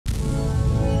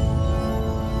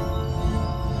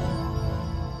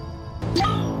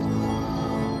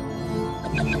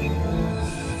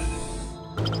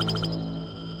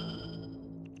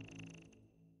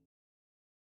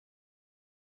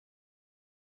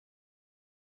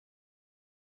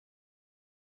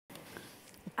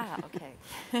Ah, okay.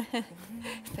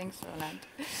 Thanks, Roland.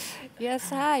 Yes,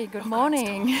 hi, good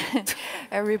morning,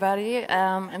 everybody.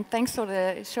 And thanks for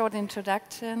the short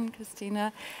introduction,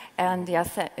 Christina. And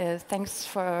yes, thanks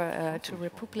to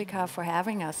Republica for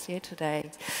having us here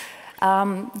today.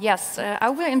 I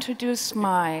will introduce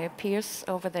my peers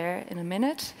over there in a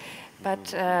minute,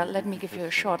 but let me give you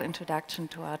a short introduction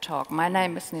to our talk. My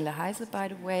name is Nele Heise, by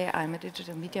the way. I'm a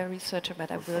digital media researcher,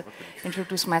 but I will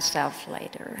introduce myself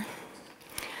later.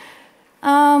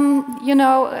 You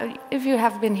know, if you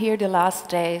have been here the last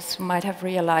days, you might have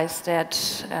realized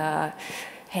that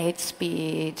hate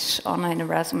speech, online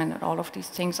harassment, and all of these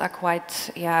things are quite,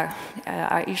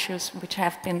 are issues which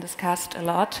have been discussed a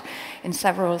lot in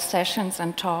several sessions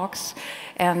and talks.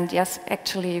 And yes,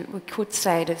 actually, we could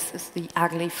say this is the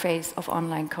ugly face of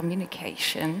online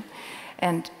communication.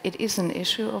 And it is an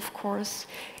issue, of course.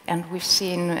 And we've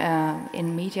seen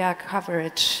in media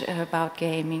coverage about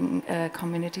gaming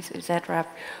communities, etc.,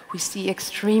 we see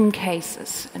extreme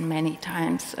cases, and many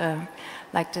times,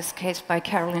 like this case by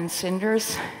Caroline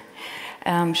Sinders.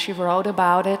 She wrote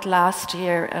about it last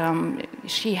year.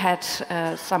 She had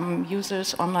some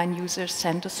users, online users,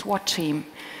 send a SWAT team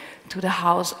to the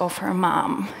house of her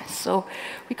mom. So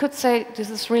we could say this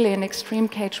is really an extreme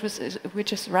case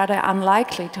which is rather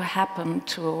unlikely to happen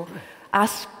to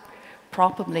us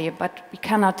probably, but we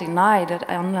cannot deny that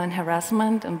online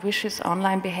harassment and vicious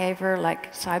online behavior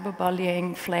like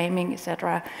cyberbullying, flaming,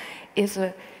 etc., is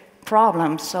a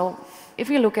problem. So if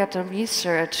you look at the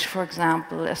research, for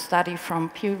example, a study from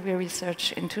Pew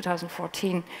Research in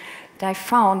 2014, they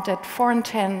found that 4 in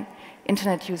 10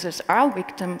 internet users are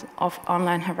victims of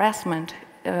online harassment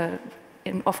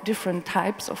of different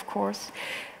types, of course.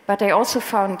 But they also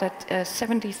found that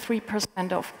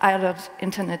 73% of adult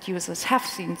internet users have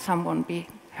seen someone be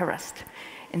harassed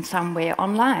in some way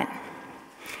online.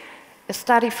 A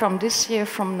study from this year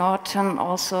from Norton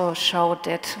also showed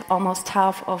that almost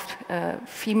half of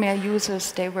female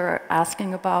users they were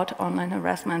asking about online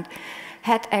harassment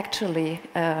had actually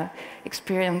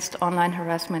experienced online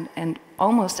harassment, and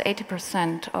almost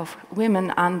 80% of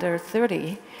women under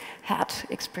 30 had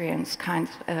experienced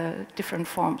different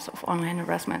forms of online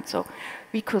harassment. So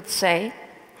we could say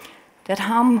that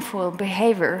harmful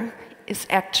behavior is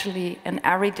actually an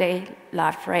everyday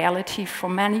life reality for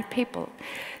many people.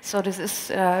 So this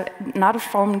is not a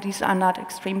form, these are not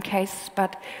extreme cases,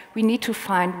 but we need to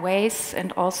find ways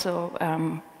and also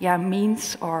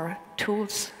means or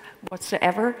tools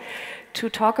whatsoever to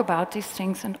talk about these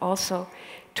things and also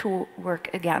to work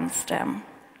against them.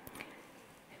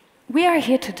 We are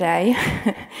here today,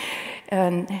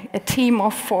 a team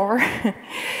of 4,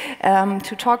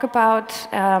 to talk about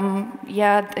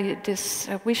this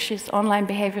vicious online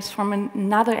behaviors from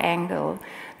another angle,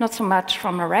 not so much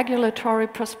from a regulatory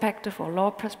perspective or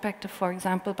law perspective, for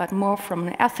example, but more from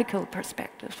an ethical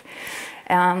perspective.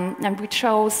 And we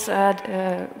chose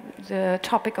the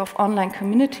topic of online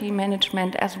community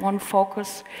management as one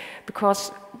focus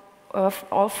because of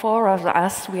all 4 of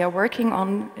us, we are working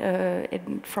on,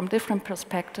 from different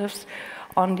perspectives,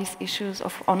 on these issues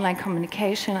of online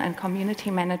communication and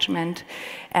community management.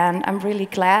 And I'm really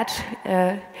glad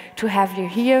to have you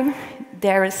here.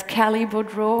 There is Kelly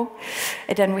Boudreau,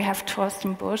 and then we have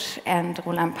Thorsten Busch and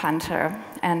Roland Panter.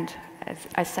 And as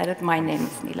I said it, my name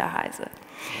is Nele Heise.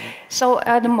 So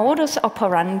the modus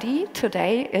operandi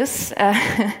today is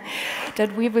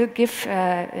that we will give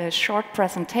short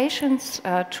presentations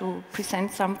to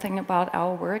present something about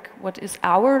our work, what is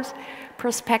our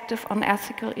perspective on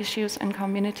ethical issues and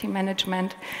community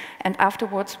management, and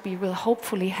afterwards we will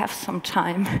hopefully have some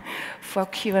time for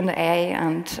Q&A,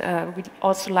 and we'd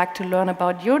also like to learn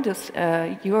about your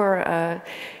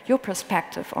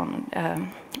perspective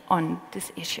on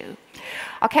this issue.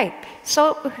 Okay,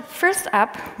 so first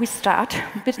up, we start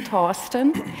with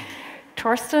Thorsten.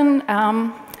 Thorsten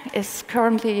is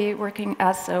currently working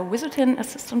as a visiting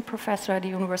assistant professor at the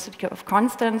University of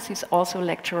Constance. He's also a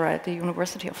lecturer at the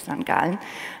University of St. Gallen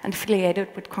and affiliated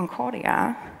with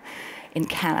Concordia in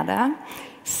Canada.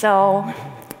 So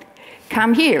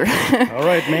come here. All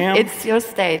right, ma'am. It's your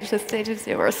stage. The stage is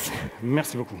yours.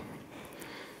 Merci beaucoup.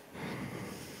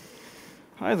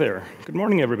 Hi there. Good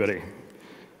morning, everybody.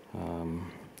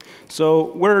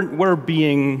 So we're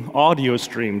being audio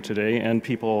streamed today, and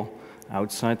people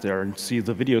outside there see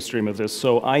the video stream of this.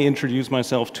 So I introduce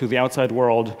myself to the outside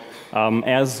world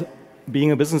as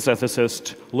being a business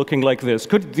ethicist looking like this.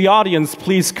 Could the audience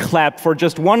please clap for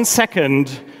just 1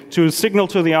 second to signal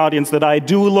to the audience that I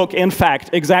do look, in fact,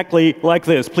 exactly like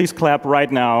this? Please clap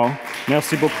right now.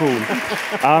 Merci beaucoup.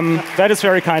 That is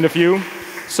very kind of you.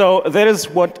 So that is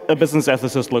what a business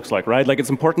ethicist looks like, right? Like, it's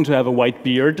important to have a white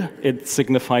beard. It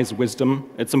signifies wisdom.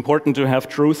 It's important to have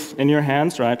truth in your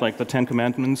hands, right? Like the 10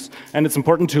 Commandments. And it's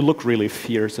important to look really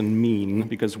fierce and mean,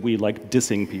 because we like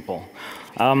dissing people.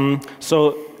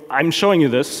 So I'm showing you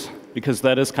this because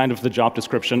that is kind of the job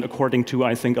description according to,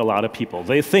 I think, a lot of people.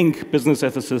 They think business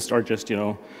ethicists are just,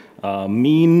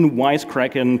 mean,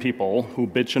 wisecracking people who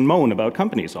bitch and moan about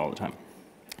companies all the time.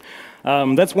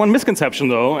 That's one misconception,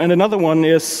 though, and another one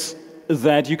is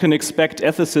that you can expect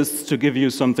ethicists to give you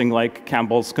something like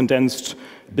Campbell's condensed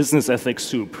business ethics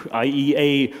soup, i.e.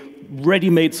 a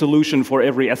ready-made solution for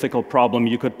every ethical problem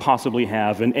you could possibly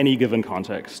have in any given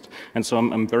context. And so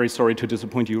I'm very sorry to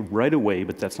disappoint you right away,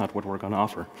 but that's not what we're going to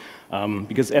offer.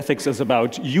 Because ethics is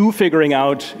about you figuring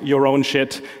out your own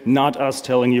shit, not us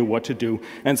telling you what to do.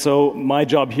 And so my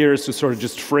job here is to sort of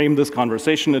just frame this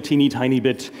conversation a teeny tiny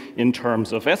bit in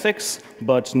terms of ethics,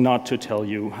 but not to tell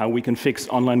you how we can fix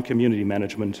online community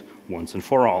management once and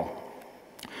for all.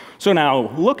 So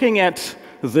now, looking at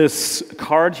this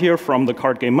card here from the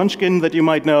card game Munchkin that you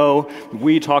might know,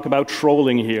 we talk about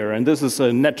trolling here, and this is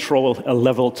a net troll, a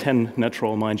level 10 net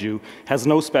troll, mind you, has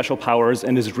no special powers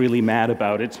and is really mad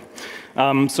about it.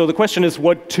 So the question is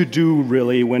what to do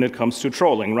really when it comes to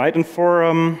trolling, right? And for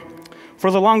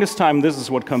the longest time, this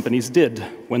is what companies did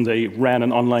when they ran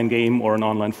an online game or an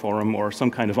online forum or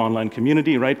some kind of online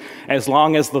community, right? As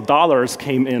long as the dollars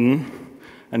came in,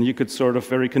 and you could sort of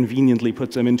very conveniently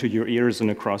put them into your ears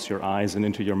and across your eyes and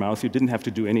into your mouth. You didn't have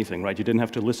to do anything, right? You didn't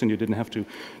have to listen, you didn't have to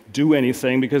do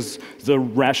anything, because the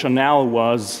rationale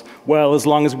was, well, as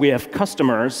long as we have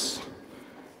customers,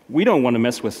 we don't want to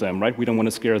mess with them, right? We don't want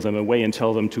to scare them away and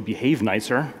tell them to behave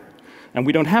nicer. And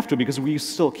we don't have to, because we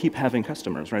still keep having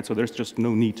customers, right? So there's just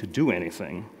no need to do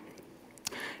anything.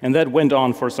 And that went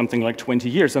on for something like 20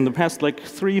 years. And the past like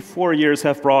 3-4 years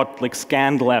have brought like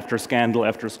scandal after scandal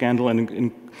after scandal and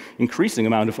an increasing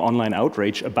amount of online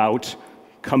outrage about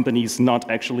companies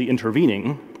not actually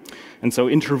intervening. And so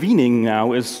intervening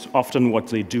now is often what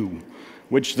they do,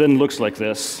 which then looks like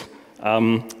this,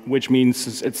 which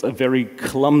means it's a very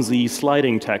clumsy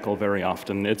sliding tackle very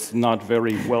often. It's not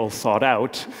very well thought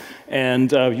out.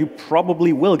 And you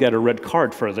probably will get a red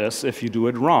card for this if you do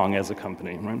it wrong as a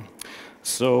company, right?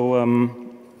 So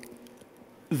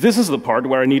this is the part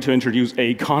where I need to introduce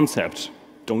a concept.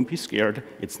 Don't be scared,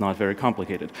 it's not very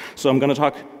complicated. So I'm going to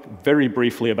talk very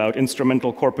briefly about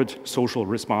instrumental corporate social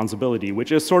responsibility,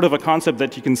 which is sort of a concept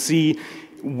that you can see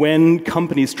when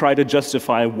companies try to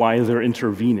justify why they're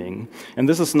intervening. And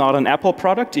this is not an Apple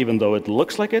product, even though it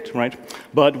looks like it, right?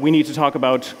 But we need to talk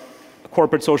about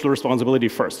corporate social responsibility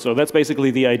first. So that's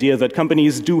basically the idea that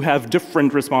companies do have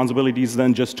different responsibilities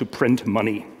than just to print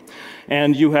money.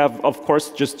 And you have, of course,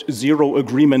 just zero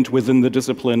agreement within the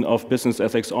discipline of business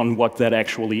ethics on what that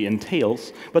actually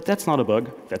entails. But that's not a bug,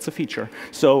 that's a feature.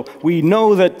 So we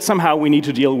know that somehow we need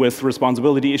to deal with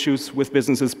responsibility issues with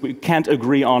businesses. We can't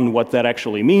agree on what that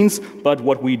actually means, but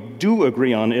what we do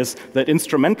agree on is that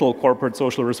instrumental corporate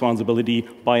social responsibility,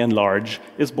 by and large,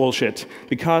 is bullshit.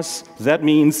 Because that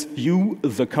means you,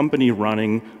 the company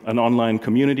running an online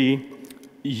community,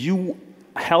 you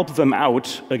help them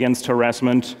out against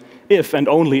harassment if and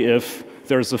only if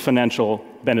there's a financial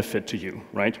benefit to you,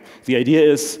 right? The idea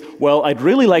is, well, I'd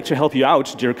really like to help you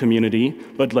out, dear community,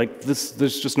 but like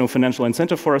there's just no financial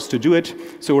incentive for us to do it,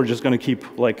 so we're just going to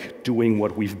keep like doing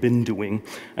what we've been doing.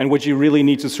 And what you really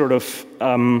need to sort of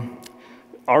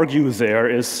argue there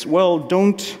is, well,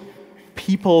 don't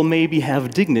people maybe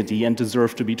have dignity and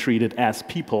deserve to be treated as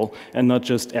people and not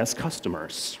just as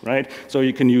customers, right? So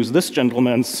you can use this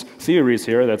gentleman's theories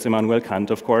here, that's Immanuel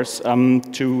Kant, of course,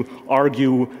 to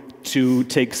argue to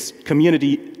take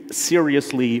community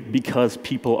seriously because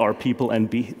people are people and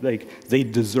they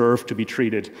deserve to be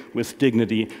treated with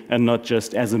dignity and not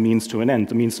just as a means to an end,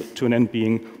 the means to an end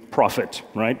being profit,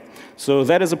 right? So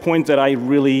that is a point that I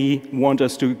really want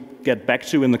us to get back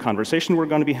to in the conversation we're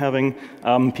going to be having.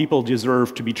 People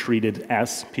deserve to be treated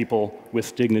as people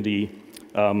with dignity,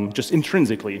 just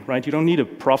intrinsically, right? You don't need a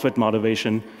profit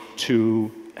motivation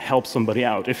to help somebody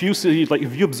out. If you see, like,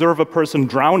 if you observe a person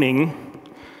drowning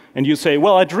and you say,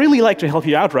 well, I'd really like to help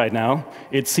you out right now,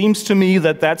 it seems to me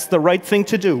that that's the right thing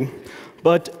to do.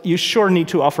 But you sure need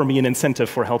to offer me an incentive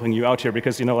for helping you out here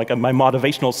because, you know, like my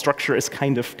motivational structure is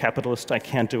kind of capitalist. I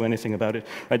can't do anything about it.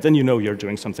 Right? Then you know you're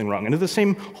doing something wrong. And the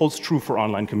same holds true for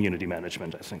online community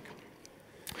management, I think.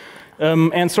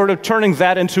 And sort of turning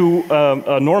that into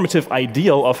a normative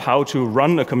ideal of how to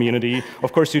run a community,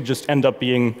 of course, you just end up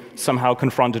being somehow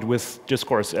confronted with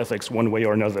discourse ethics one way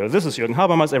or another. This is Jürgen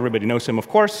Habermas. Everybody knows him, of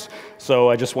course.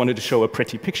 So I just wanted to show a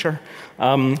pretty picture.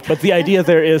 But the idea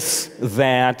there is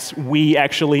that we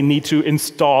actually need to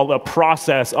install a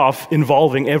process of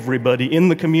involving everybody in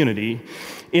the community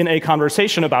in a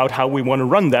conversation about how we want to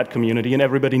run that community, and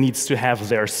everybody needs to have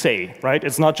their say, right?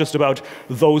 It's not just about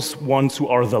those ones who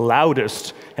are the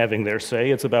loudest having their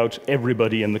say, it's about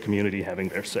everybody in the community having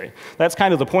their say. That's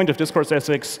kind of the point of discourse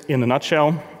ethics in a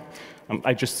nutshell.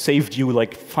 I just saved you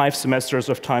like 5 semesters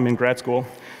of time in grad school.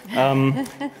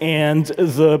 And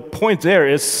the point there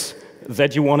is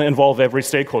that you want to involve every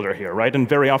stakeholder here, right? And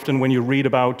very often when you read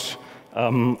about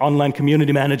online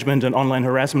community management and online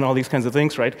harassment, all these kinds of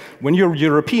things, right? When you're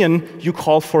European, you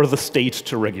call for the state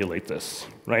to regulate this,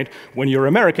 right? When you're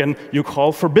American, you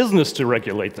call for business to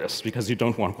regulate this because you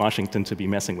don't want Washington to be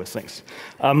messing with things.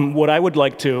 What I would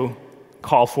like to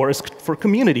call for is for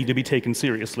community to be taken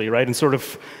seriously, right? And sort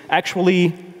of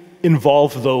actually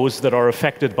involve those that are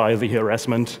affected by the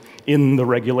harassment in the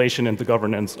regulation and the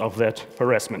governance of that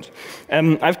harassment.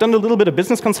 I've done a little bit of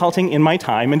business consulting in my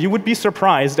time, and you would be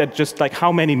surprised at just like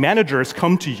how many managers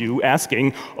come to you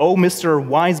asking, oh, Mr.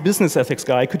 Wise business ethics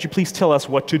guy, could you please tell us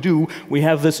what to do? We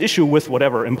have this issue with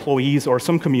whatever, employees or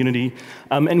some community,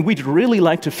 and we'd really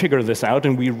like to figure this out,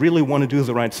 and we really want to do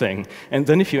the right thing. And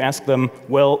then if you ask them,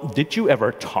 well, did you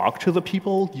ever talk to the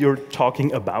people you're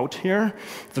talking about here?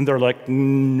 Then they're like,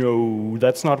 no,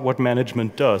 that's not what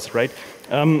management does, right?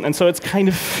 And so it's kind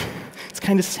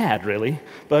of sad, really.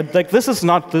 But like this is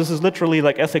literally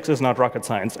like ethics is not rocket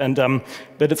science, and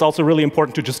but it's also really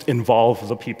important to just involve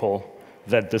the people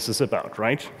that this is about,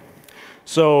 right?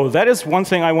 So that is one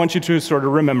thing I want you to sort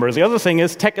of remember. The other thing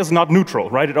is tech is not neutral,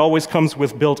 right? It always comes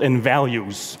with built-in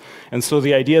values. And so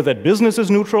the idea that business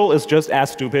is neutral is just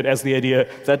as stupid as the idea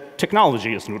that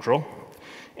technology is neutral.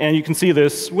 And you can see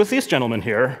this with these gentlemen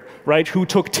here, right, who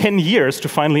took 10 years to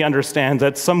finally understand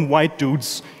that some white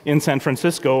dudes in San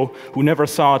Francisco who never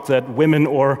thought that women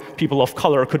or people of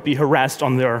color could be harassed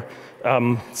on their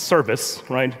service,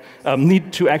 right,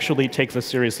 need to actually take this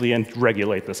seriously and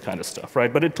regulate this kind of stuff,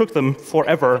 right? But it took them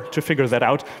forever to figure that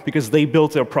out because they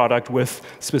built their product with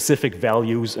specific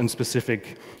values and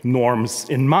specific norms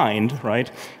in mind,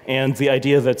 right? And the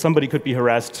idea that somebody could be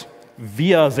harassed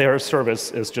via their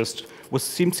service is just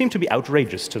seemed to be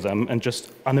outrageous to them and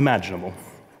just unimaginable.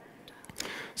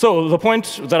 So the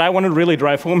point that I want to really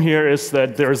drive home here is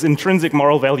that there's intrinsic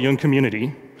moral value in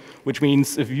community, which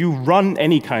means if you run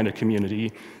any kind of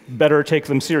community, better take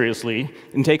them seriously,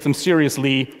 and take them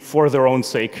seriously for their own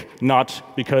sake,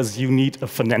 not because you need a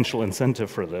financial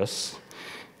incentive for this.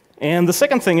 And the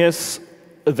second thing is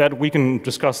that we can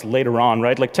discuss later on,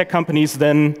 right? Like tech companies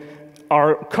then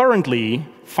are currently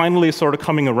finally sort of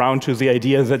coming around to the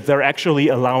idea that they're actually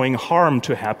allowing harm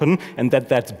to happen and that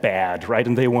that's bad, right?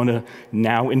 And they want to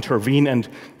now intervene and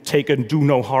take a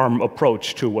do-no-harm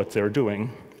approach to what they're doing.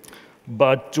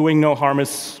 But doing no harm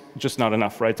is just not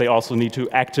enough, right? They also need to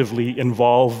actively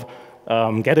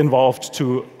get involved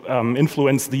to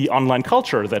influence the online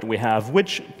culture that we have,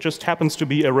 which just happens to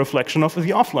be a reflection of the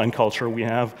offline culture we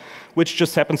have, which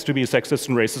just happens to be sexist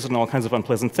and racist and all kinds of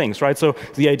unpleasant things, right? So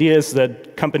the idea is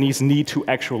that companies need to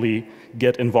actually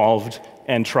get involved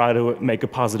and try to make a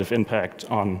positive impact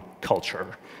on culture.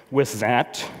 With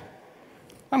that,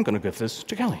 I'm going to give this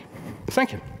to Kelly.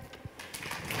 Thank you.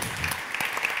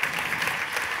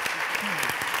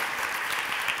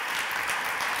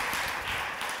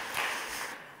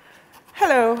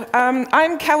 Hello,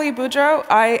 I'm Kelly Boudreau.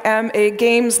 I am a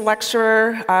games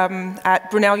lecturer at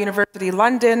Brunel University,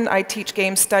 London. I teach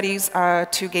game studies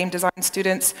to game design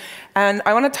students. And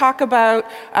I want to talk about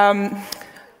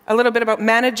a little bit about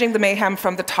managing the mayhem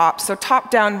from the top. So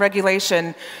top-down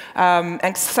regulation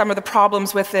and some of the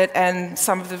problems with it and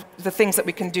some of the things that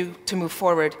we can do to move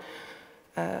forward.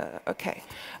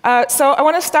 So I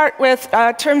want to start with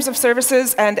terms of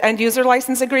services and end-user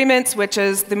license agreements, which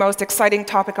is the most exciting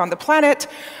topic on the planet.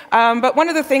 But one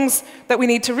of the things that we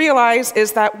need to realize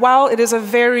is that while it is a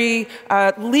very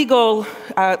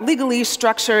legally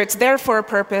structured, it's there for a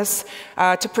purpose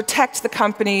to protect the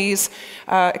companies,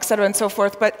 et cetera, and so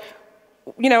forth. But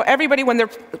you know, everybody, when they're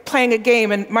playing a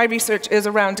game, and my research is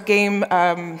around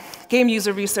game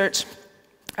user research,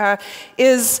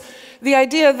 is the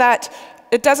idea that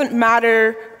it doesn't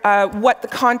matter what the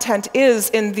content is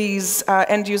in these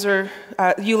end-user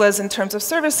EULAs in terms of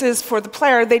services for the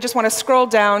player. They just want to scroll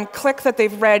down, click that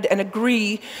they've read, and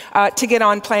agree to get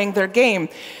on playing their game.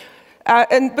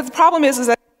 But the problem is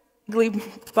that legally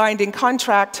binding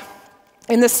contract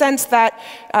in the sense that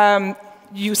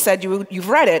you said you've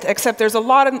read it, except there's a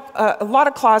lot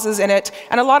of clauses in it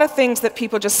and a lot of things that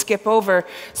people just skip over.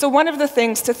 So one of the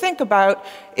things to think about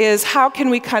is how can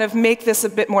we kind of make this a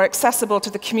bit more accessible to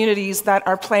the communities that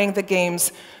are playing the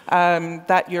games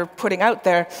that you're putting out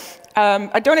there.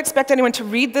 I don't expect anyone to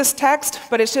read this text,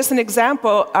 but it's just an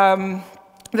example.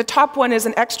 The top one is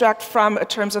an extract from a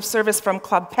Terms of Service from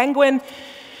Club Penguin,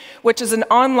 which is an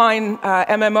online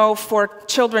MMO for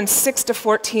children 6 to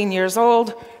 14 years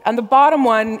old. And the bottom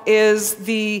one is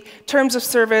the Terms of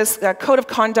Service Code of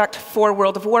Conduct for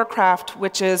World of Warcraft,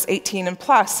 which is 18 and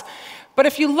plus. But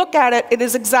if you look at it, it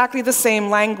is exactly the same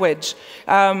language.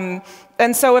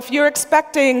 And so if you're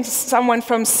expecting someone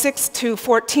from 6 to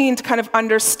 14 to kind of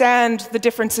understand the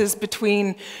differences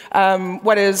between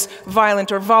what is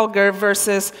violent or vulgar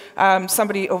versus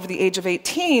somebody over the age of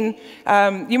 18,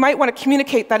 you might want to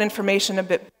communicate that information a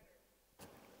bit.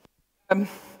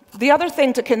 The other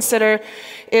thing to consider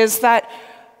is that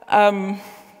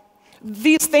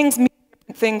these things mean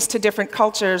things to different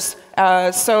cultures.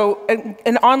 So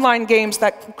in online games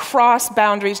that cross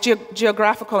boundaries,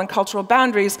 geographical and cultural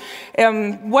boundaries,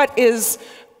 what is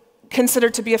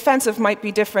considered to be offensive might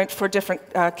be different for different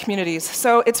communities.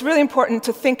 So it's really important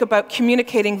to think about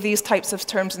communicating these types of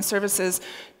terms and services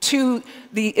to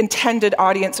the intended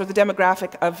audience or the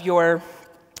demographic of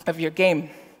your game.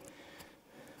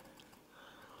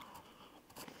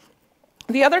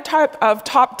 The other type of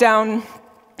top-down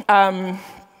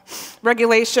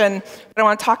regulation that I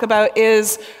want to talk about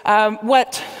is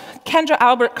what Kendra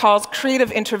Albert calls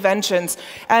creative interventions.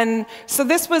 And so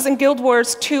this was in Guild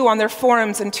Wars 2 on their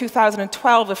forums in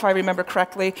 2012, if I remember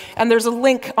correctly. And there's a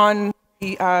link on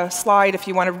the slide if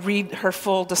you want to read her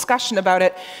full discussion about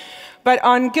it. But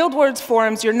on Guild Wars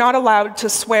forums, you're not allowed to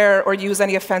swear or use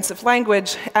any offensive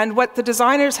language. And what the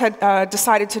designers had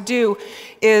decided to do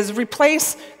is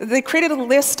they created a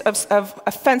list of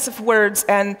offensive words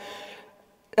and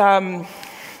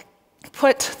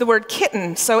put the word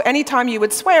kitten. So anytime you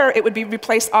would swear, it would be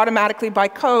replaced automatically by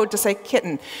code to say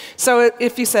kitten. So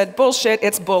if you said bullshit,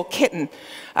 it's bull kitten.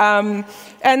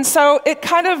 And so it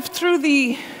kind of, through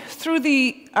the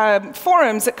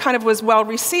forums, it kind of was well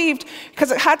received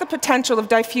because it had the potential of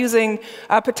diffusing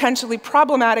potentially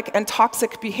problematic and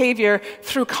toxic behavior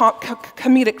through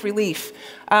comedic relief.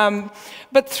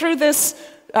 But through this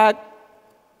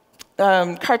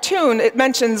cartoon, it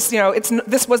mentions,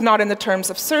 this was not in the terms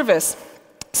of service.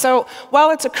 So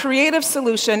while it's a creative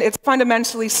solution, it's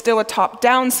fundamentally still a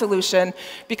top-down solution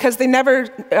because they never,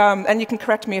 and you can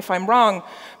correct me if I'm wrong,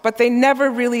 but they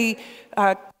never really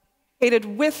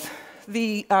communicated with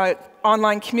the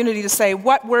online community to say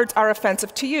what words are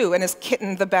offensive to you, and is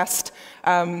kitten the best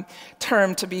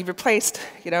term to be replaced?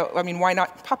 I mean, why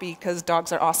not puppy? Because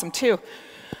dogs are awesome too.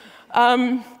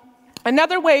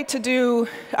 Another way to do,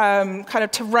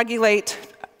 to regulate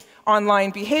online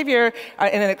behavior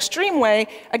in an extreme way,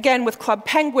 again with Club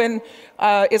Penguin,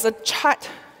 is a chat.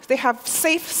 They have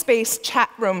safe space chat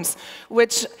rooms,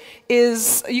 which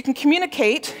is, you can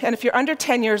communicate, and if you're under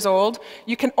 10 years old,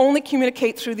 you can only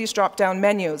communicate through these drop-down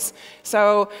menus.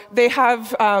 So they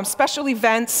have special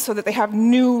events so that they have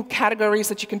new categories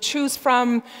that you can choose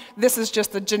from. This is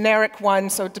just the generic one,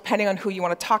 so depending on who you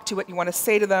want to talk to, what you want to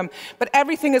say to them. But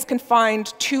everything is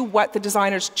confined to what the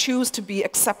designers choose to be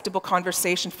acceptable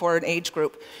conversation for an age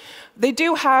group. They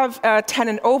do have a 10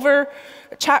 and over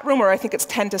chat room, or I think it's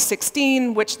 10 to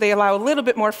 16, which they allow a little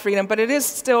bit more freedom, but it is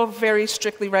still very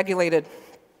strictly regulated.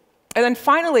 And then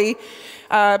finally,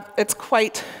 it's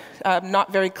quite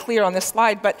not very clear on this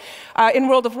slide, but in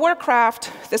World of Warcraft,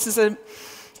 this is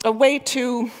a way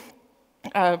to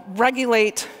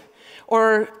regulate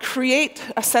or create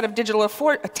a set of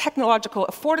technological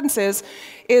affordances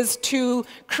is to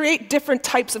create different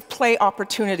types of play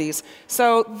opportunities.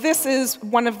 So this is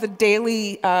one of the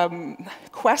daily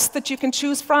quests that you can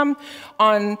choose from.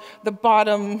 On the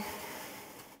bottom,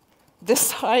 this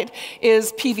side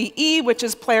is PvE, which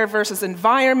is player versus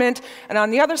environment. And on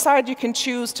the other side, you can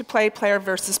choose to play player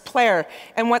versus player.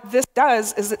 And what this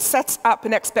does is it sets up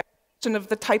an expectation of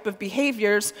the type of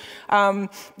behaviors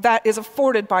that is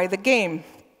afforded by the game.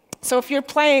 So if you're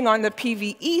playing on the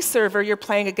PvE server, you're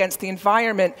playing against the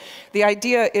environment. The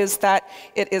idea is that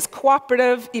it is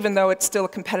cooperative, even though it's still a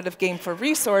competitive game for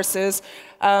resources.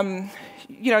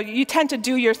 You tend to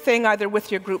do your thing either with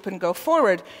your group and go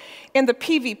forward. In the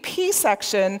PvP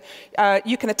section,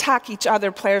 you can attack each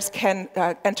other. Players can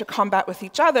enter combat with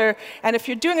each other. And if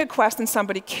you're doing a quest and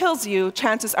somebody kills you,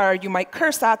 chances are you might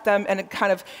curse at them and it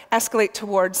kind of escalate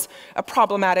towards a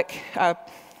problematic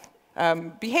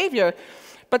behavior.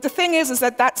 But the thing is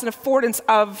that that's an affordance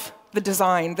of the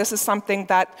design. This is something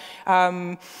that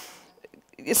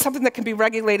is something that can be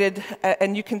regulated,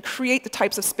 and you can create the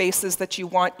types of spaces that you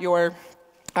want your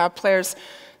players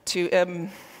to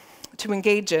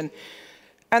engage in.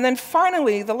 And then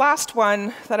finally, the last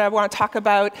one that I want to talk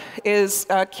about is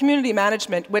community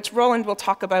management, which Roland will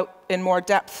talk about in more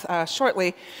depth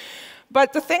shortly.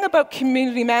 But the thing about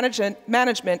community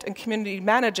management and community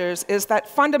managers is that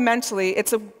fundamentally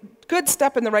it's a good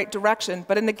step in the right direction,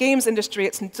 but in the games industry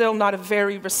it's still not a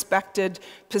very respected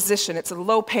position. It's a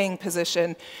low-paying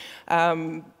position.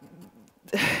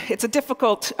 It's a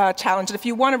difficult challenge. And if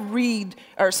you want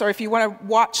to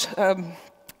watch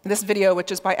this video,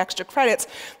 which is by Extra Credits,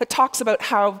 that talks about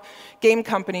how game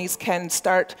companies can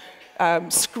start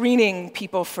screening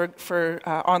people for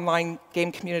online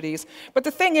game communities. But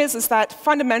the thing is that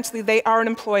fundamentally they are an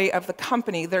employee of the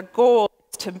company. Their goal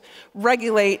is to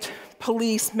regulate,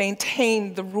 police,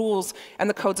 maintain the rules and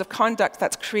the codes of conduct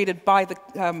that's created by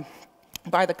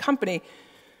the company.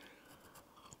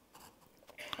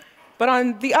 But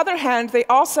on the other hand, they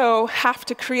also have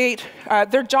to create,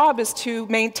 their job is to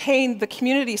maintain the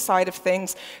community side of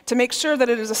things, to make sure that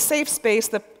it is a safe space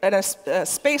and a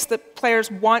space that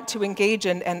players want to engage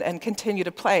in and continue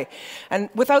to play. And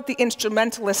without the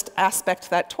instrumentalist aspect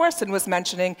that Thorsten was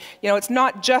mentioning, it's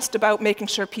not just about making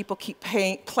sure people keep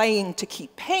playing to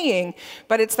keep paying,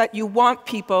 but it's that you want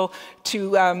people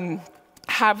to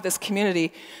have this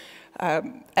community.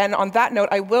 And on that note,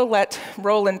 I will let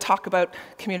Roland talk about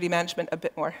community management a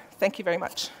bit more. Thank you very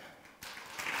much.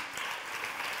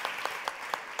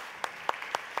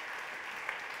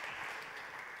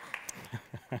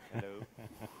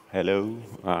 Hello.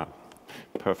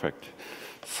 Perfect.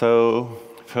 So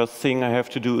first thing I have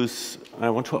to do is I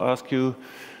want to ask you,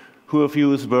 who of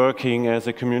you is working as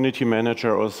a community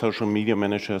manager or social media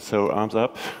manager? So arms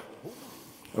up.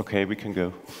 Okay, we can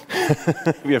go.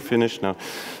 We are finished now.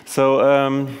 So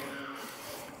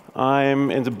I'm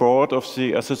in the board of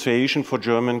the Association for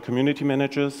German Community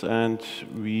Managers, and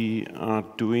we are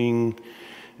doing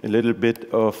a little bit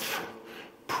of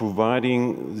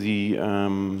providing the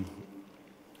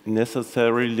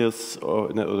necessariness,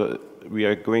 or we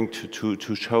are going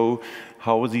to show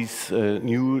how these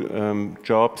new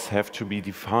jobs have to be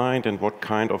defined and what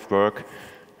kind of work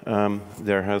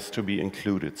there has to be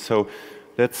included. So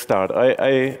let's start.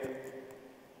 I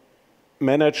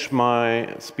manage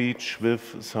my speech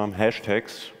with some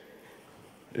hashtags.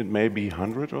 It may be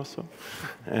 100 or so.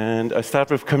 And I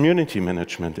start with community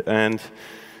management. And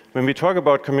when we talk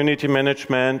about community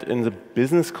management in the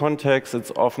business context,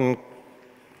 it's often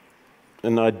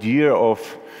an idea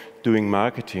of doing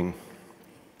marketing.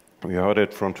 We heard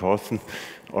it from Thorsten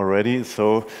already.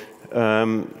 So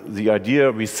the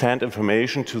idea we send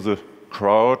information to the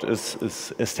crowd is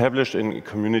established in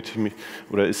community,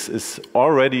 or is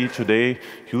already today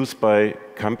used by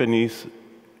companies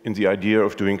in the idea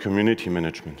of doing community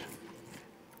management.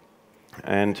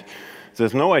 And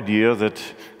there's no idea that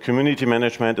community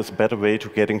management is a better way to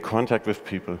get in contact with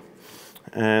people.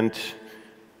 And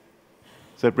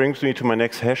that brings me to my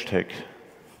next hashtag.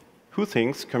 Who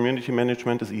thinks community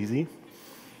management is easy?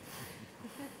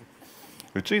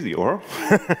 It's easy, or?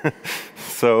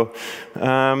 So,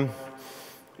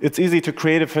 it's easy to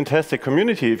create a fantastic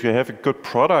community if you have a good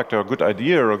product or a good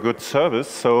idea or a good service,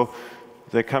 so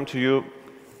they come to you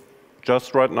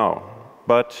just right now.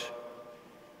 But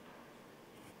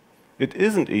it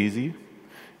isn't easy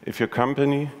if your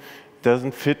company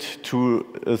doesn't fit to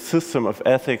a system of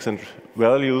ethics and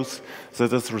values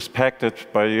that is respected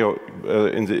by you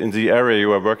in the area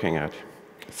you are working at.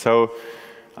 So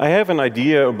I have an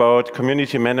idea about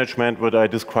community management, what I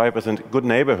describe as a good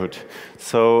neighborhood.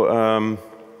 So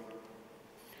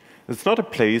it's not a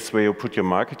place where you put your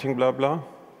marketing blah blah.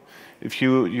 If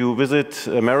you visit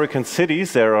American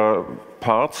cities, there are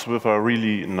parts which are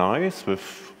really nice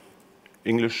with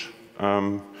English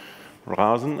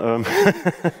Rasen,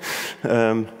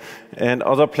 and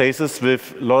other places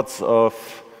with lots of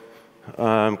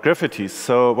graffitis.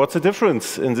 So what's the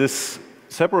difference in this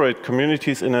separate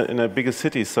communities in a bigger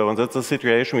city? So and that's the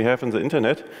situation we have in the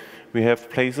internet. We have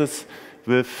places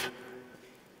with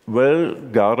well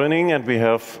gardening, and we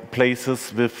have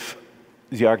places with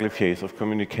the ugly face of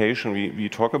communication we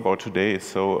talk about today.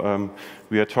 So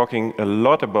we are talking a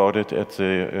lot about it at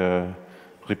the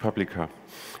Republica.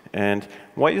 And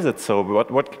why is it so?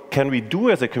 What can we do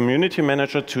as a community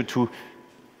manager to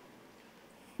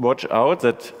watch out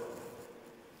that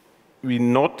we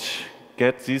not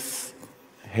get this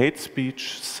hate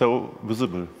speech so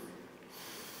visible?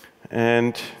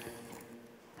 And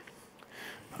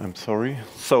I'm sorry.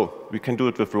 So we can do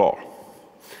it with law.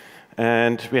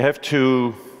 And we have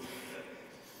to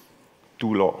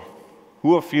do law?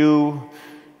 Who of you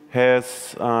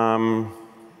has an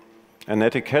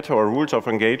etiquette or rules of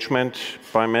engagement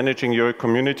by managing your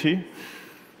community?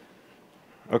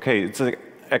 Okay, it's an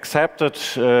accepted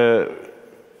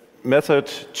method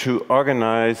to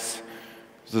organize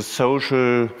the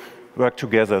social work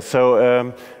together.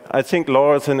 So I think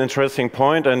law is an interesting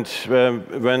point, and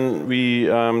when we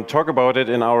talk about it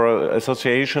in our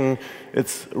association,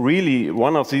 it's really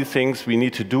one of these things we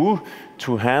need to do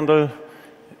to handle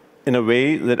in a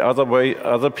way that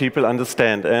other people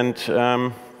understand.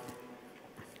 And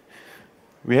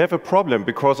we have a problem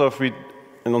because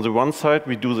and on the one side,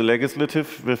 we do the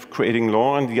legislative with creating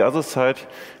law, and the other side,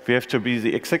 we have to be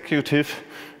the executive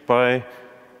by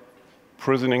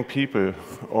prisoning people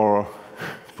or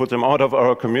put them out of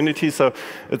our community. So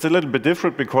it's a little bit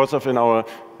different because in our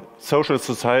social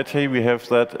society, we have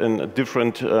that in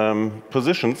different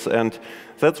positions, and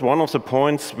that's one of the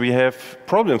points we have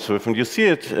problems with. And you see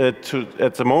it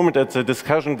at the moment at the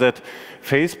discussion that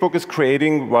Facebook is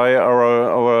creating, why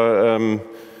our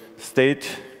state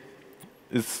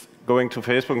is going to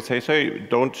Facebook and says, hey,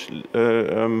 don't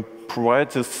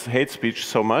provide this hate speech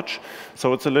so much.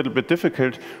 So it's a little bit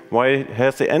difficult. Why it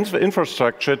has the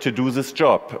infrastructure to do this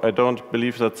job? I don't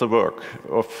believe that's the work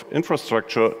of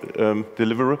infrastructure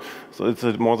delivery. So it's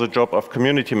more the job of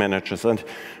community managers. And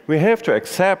we have to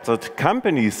accept that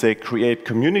companies, they create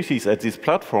communities at these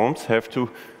platforms, have to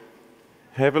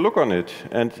have a look on it.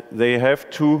 And they have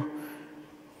to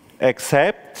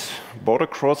accept, border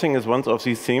crossing is one of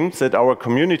these themes, that our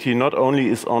community not only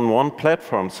is on one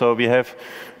platform. So we have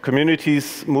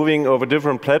communities moving over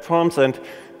different platforms, and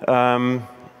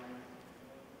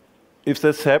if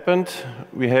this happened,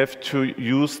 we have to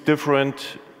use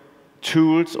different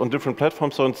tools on different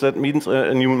platforms. So that means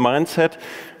a new mindset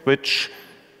which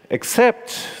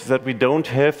accepts that we don't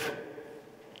have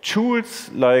tools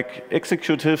like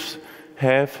executives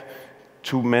have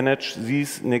to manage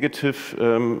these negative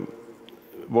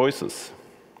voices.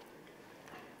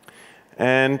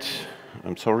 And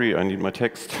I'm sorry, I need my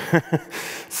text.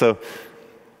 So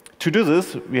to do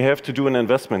this, we have to do an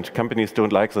investment. Companies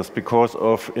don't like this because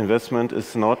of investment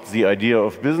is not the idea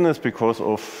of business, because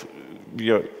of we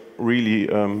are really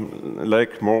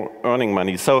like more earning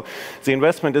money. So the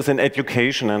investment is in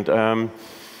education, and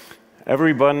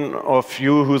every one of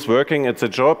you who's working at the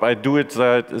job, I do it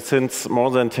since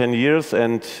more than 10 years,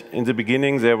 and in the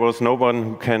beginning there was no one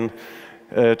who can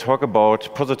talk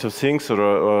about positive things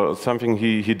or something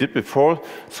he did before,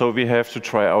 so we have to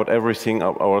try out everything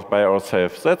by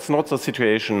ourselves. That's not the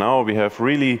situation now. We have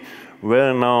really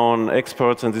well-known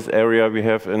experts in this area. We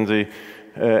have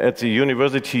at the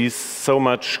universities so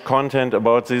much content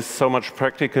about this, so much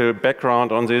practical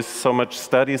background on this, so much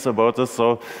studies about this,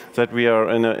 so that we are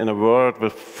in a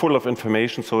world full of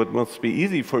information. So it must be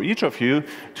easy for each of you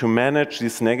to manage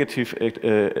these negative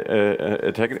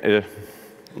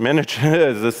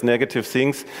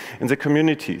things in the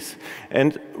communities.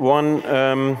 And one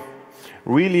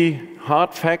really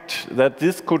hard fact that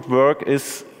this could work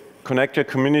is connect your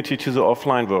community to the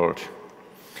offline world.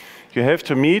 You have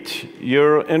to meet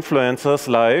your influencers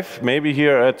live, maybe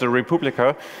here at the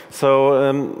Republica,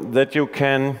 so that you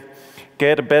can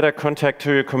get a better contact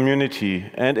to your community.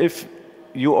 And if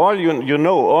you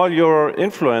know all your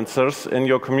influencers in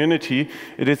your community,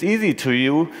 it is easy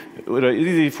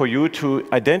for you to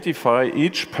identify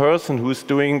each person who's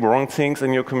doing wrong things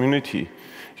in your community.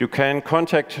 You can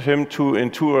contact him in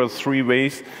 2 or 3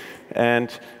 ways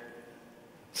and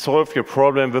solve your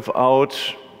problem without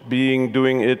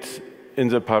doing it in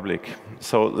the public.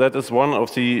 So that is one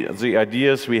of the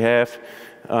ideas we have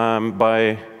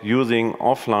by using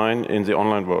offline in the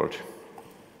online world.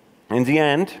 In the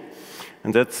end,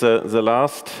 and that's the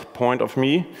last point of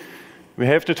me, we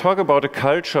have to talk about a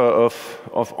culture of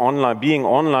being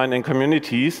online in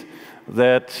communities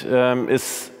that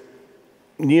is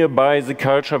nearby the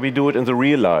culture we do it in the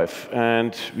real life.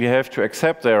 And we have to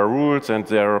accept there are rules and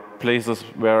there are places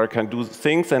where I can do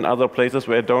things and other places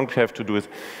where I don't have to do it.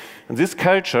 And this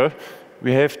culture,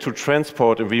 we have to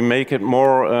transport and we make it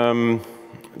more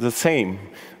the same.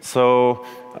 So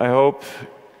I hope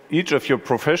each of your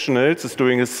professionals is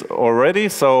doing this already.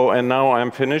 So, and now I'm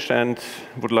finished and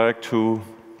would like to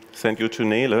send you to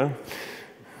Nele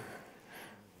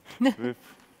with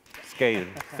scale.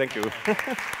 Thank you.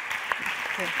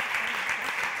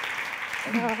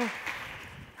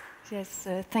 Yes,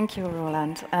 thank you,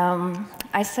 Roland.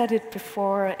 I said it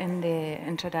before in the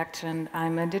introduction.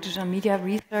 I'm a digital media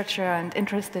researcher and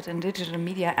interested in digital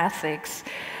media ethics.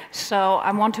 So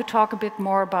I want to talk a bit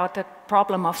more about the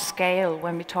problem of scale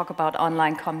when we talk about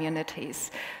online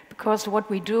communities. because what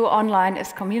we do online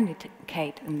is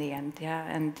communicate in the end,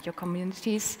 yeah, and your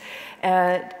communities,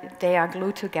 they are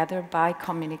glued together by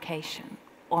communication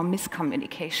or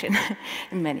miscommunication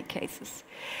in many cases.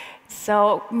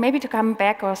 So maybe to come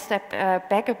back or step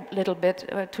back a little bit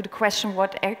to the question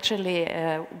what actually,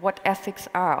 what ethics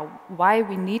are, why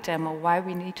we need them or why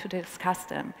we need to discuss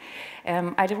them.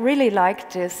 I really like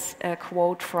this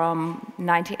quote from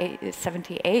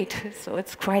 1978, so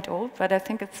it's quite old, but I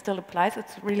think it still applies.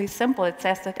 It's really simple. It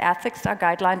says that ethics are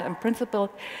guidelines and principles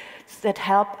that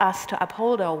help us to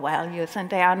uphold our values, and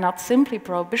they are not simply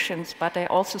prohibitions, but they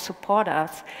also support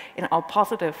us in our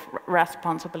positive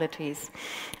responsibilities.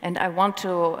 And I want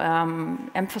to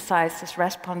emphasize this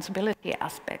responsibility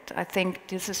aspect. I think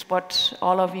this is what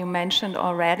all of you mentioned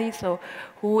already. So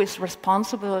who is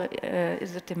responsible?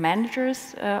 Is it the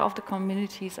managers of the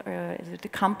communities, or is it the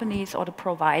companies or the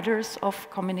providers of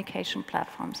communication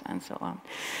platforms and so on?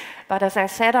 But as I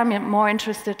said, I'm more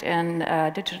interested in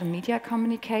digital media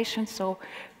communication, so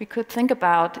we could think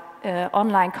about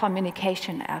online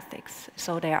communication ethics.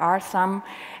 So there are some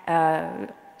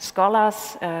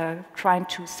scholars trying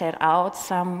to set out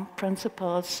some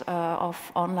principles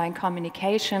of online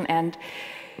communication, and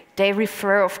they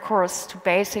refer, of course, to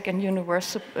basic and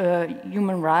universal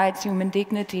human rights, human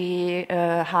dignity,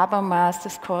 Habermas,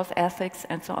 discourse ethics,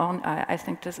 and so on. I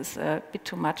think this is a bit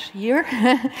too much here.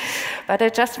 But I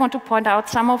just want to point out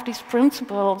some of these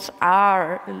principles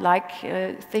are like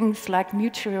things like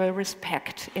mutual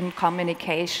respect in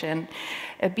communication,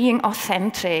 being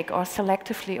authentic or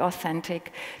selectively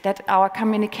authentic, that our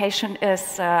communication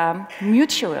is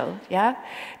mutual, yeah?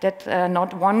 That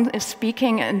not one is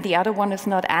speaking and the other one is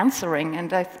not answering.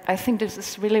 And I think this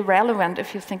is really relevant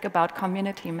if you think about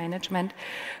community management.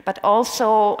 But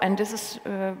also, and this is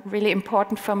really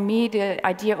important for me, the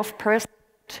idea of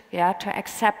personhood, yeah? To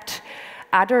accept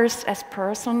others as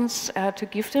persons, to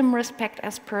give them respect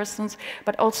as persons,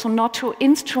 but also not to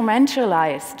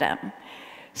instrumentalize them.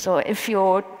 So if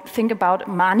you think about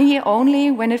money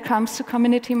only when it comes to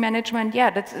community management, yeah,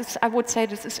 that is, I would say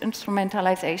this is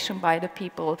instrumentalization by the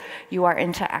people you are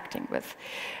interacting with.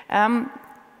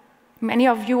 Many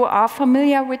of you are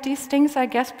familiar with these things, I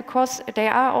guess, because they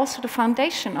are also the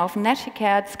foundation of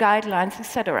netiquettes, guidelines,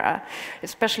 etc.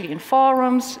 Especially in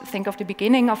forums. Think of the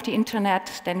beginning of the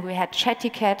internet, then we had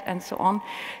chatiquette and so on.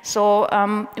 So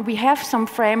we have some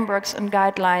frameworks and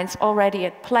guidelines already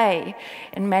at play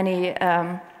in many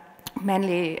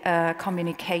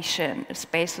communication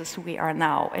spaces we are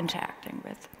now interacting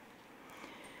with.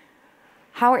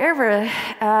 However,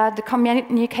 the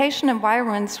communication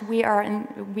environments we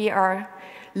are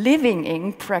living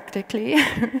in practically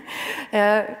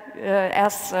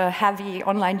as heavy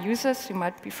online users, you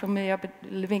might be familiar with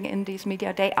living in these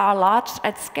media, they are large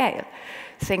at scale.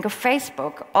 Think of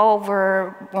Facebook,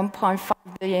 over 1.5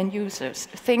 billion users.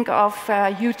 Think of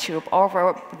YouTube,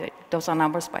 over, those are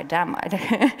numbers by them,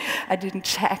 I didn't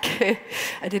check,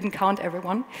 I didn't count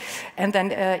everyone. And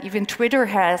then even Twitter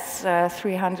has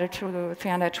 300 to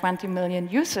 320 million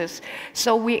users.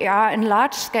 So we are in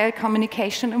large-scale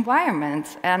communication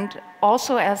environments. And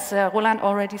also, as Roland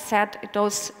already said,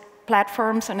 those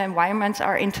platforms and environments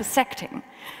are intersecting.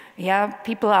 Yeah,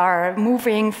 people are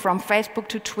moving from Facebook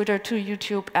to Twitter to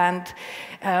YouTube and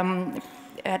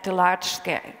at a large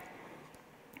scale.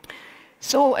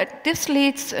 So this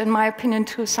leads, in my opinion,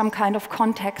 to some kind of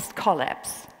context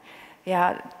collapse.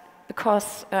 Yeah,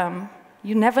 because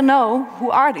you never know who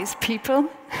are these people.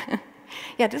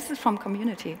 Yeah, this is from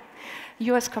Community.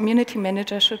 You as community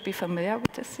manager should be familiar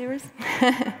with this series.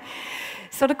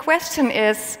 So the question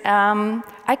is,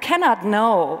 I cannot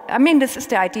know. I mean, this is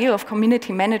the idea of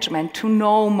community management, to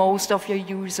know most of your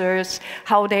users,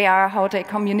 how they are, how they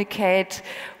communicate,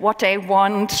 what they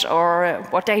want or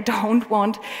what they don't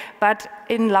want. But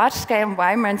in large-scale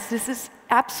environments, this is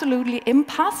absolutely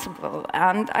impossible.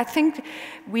 And I think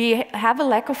we have a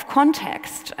lack of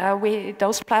context.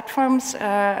 Those platforms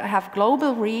have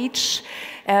global reach.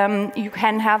 You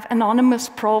can have anonymous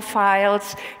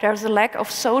profiles. There's a lack of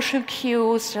social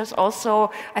cues. There's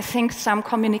also, I think, some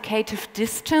communicative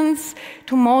distance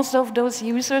to most of those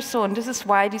users. So, and this is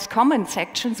why these comment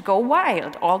sections go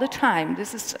wild all the time.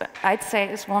 This is, I'd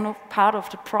say, is part of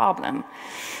the problem.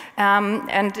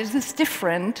 And this is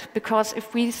different because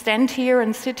if we stand here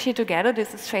and sit here together,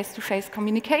 this is face-to-face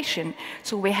communication.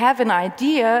 So we have an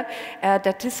idea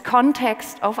that this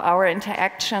context of our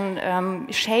interaction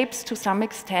shapes to some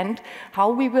extent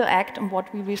how we will act and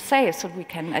what we will say, so we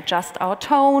can adjust our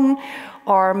tone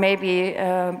or maybe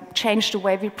change the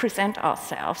way we present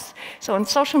ourselves. So in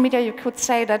social media, you could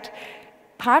say that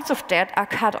parts of that are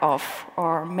cut off,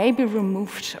 or maybe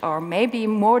removed, or maybe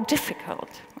more difficult.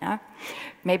 Yeah?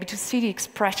 Maybe to see the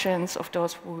expressions of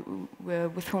those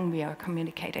with whom we are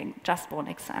communicating. Just one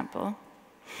example.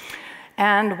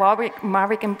 And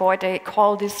Warwick and Boyd, they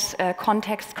call this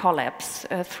context collapse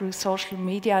through social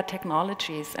media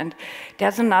technologies. And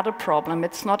there's another problem.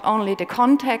 It's not only the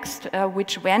context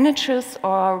which vanishes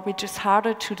or which is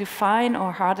harder to define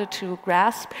or harder to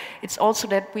grasp. It's also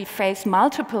that we face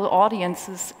multiple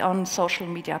audiences on social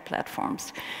media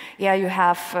platforms. Yeah, you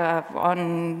have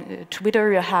on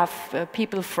Twitter, you have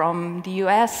people from the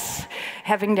US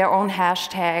having their own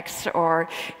hashtags, or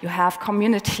you have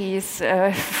communities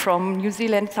from New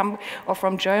Zealand or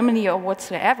from Germany or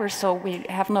whatsoever. So we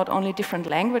have not only different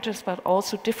languages, but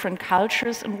also different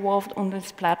cultures involved on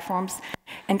these platforms.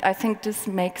 And I think this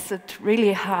makes it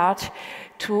really hard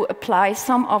to apply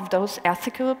some of those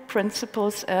ethical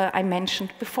principles I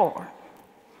mentioned before.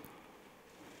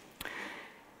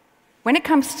 When it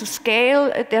comes to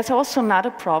scale, there's also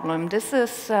another problem. This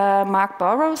is Mark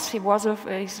Burrows.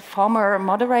 He's a former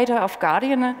moderator of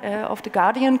the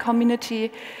Guardian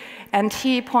community, and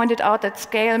he pointed out that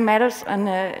scale matters in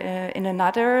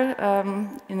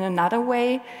another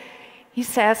way. He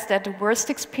says that the worst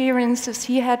experiences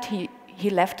he had, he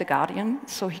left the Guardian,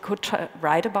 so he could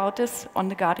write about this on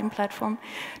the Guardian platform.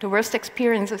 The worst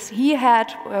experiences he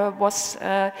had was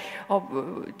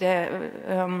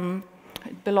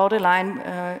below the line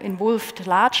involved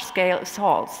large-scale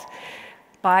assaults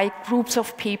by groups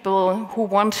of people who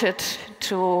wanted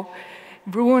to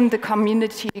ruin the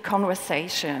community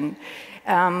conversation,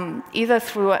 either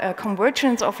through a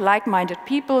convergence of like-minded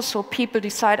people, so people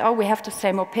decide, oh, we have the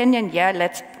same opinion, yeah,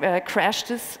 let's crash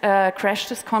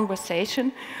this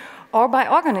conversation, or by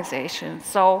organizations.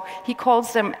 So he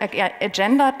calls them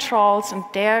agenda trolls, and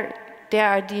their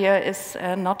idea is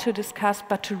not to discuss,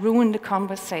 but to ruin the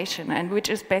conversation, and which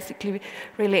is basically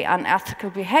really unethical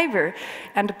behavior.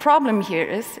 And the problem here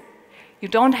is you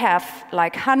don't have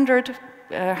like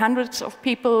hundreds of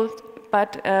people,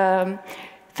 but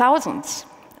thousands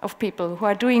of people who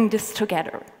are doing this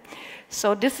together.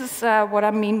 So this is what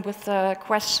I mean with the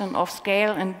question of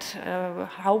scale and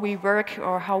how we work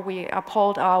or how we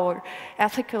uphold our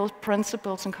ethical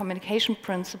principles and communication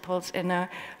principles in a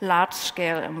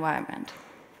large-scale environment.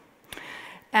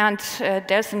 And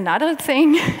there's another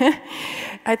thing,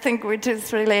 I think, which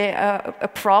is really a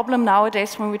problem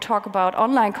nowadays when we talk about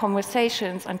online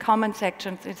conversations and comment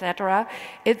sections, etc.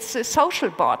 It's social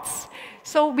bots.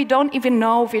 So we don't even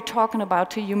know if we're talking about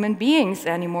two human beings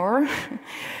anymore.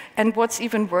 And what's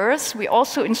even worse, we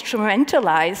also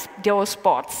instrumentalize those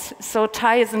bots. So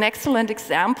Tai is an excellent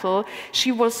example.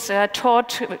 She was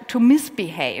taught to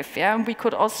misbehave. Yeah? And we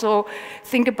could also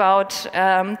think about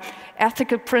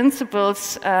ethical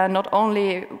principles, not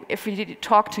only if we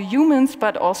talk to humans,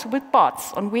 but also with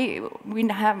bots. And we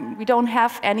don't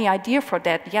have any idea for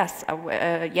that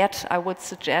yet, I would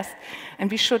suggest.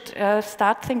 And we should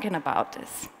start thinking about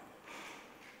this.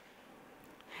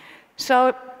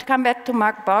 So to come back to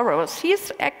Mark Burrows,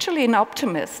 he's actually an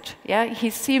optimist. Yeah,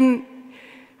 he's seen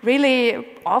really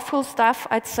awful stuff,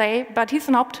 I'd say, but he's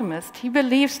an optimist. He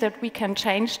believes that we can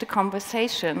change the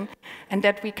conversation and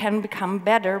that we can become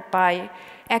better by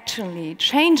actually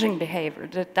changing behavior.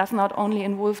 That does not only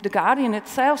involve the Guardian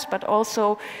itself, but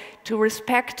also to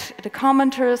respect the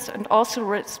commenters and also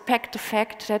respect the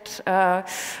fact that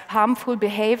harmful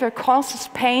behavior causes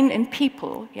pain in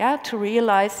people, yeah, to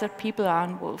realize that people are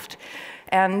involved.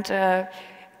 And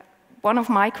one of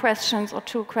my questions, or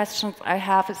two questions I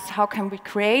have, is how can we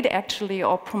create actually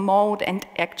or promote and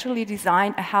actually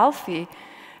design a healthy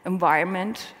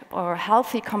environment or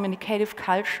healthy communicative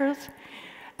cultures?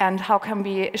 And how can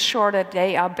we assure that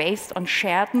they are based on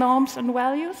shared norms and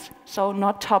values? So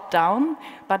not top-down,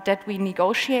 but that we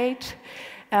negotiate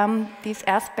these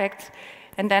aspects.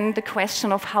 And then the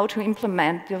question of how to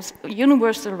implement those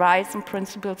universal rights and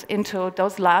principles into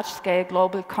those large-scale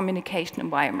global communication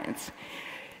environments.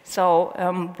 So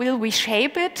will we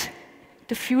shape it,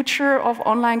 the future of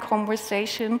online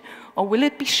conversation, or will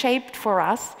it be shaped for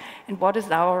us? And what is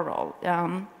our role?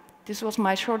 This was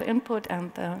my short input,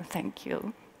 and thank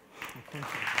you. Thank you.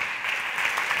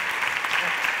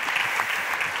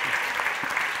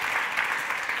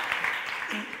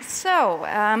 So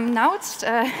now it's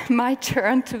my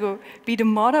turn to be the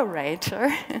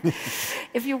moderator.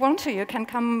 If you want to, you can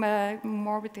come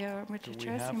more with your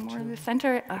chairs, more in the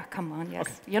center. Oh, come on,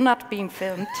 yes. You're not being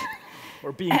filmed.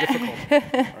 Or being difficult.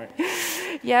 Right.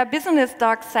 Yeah, business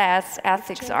doc says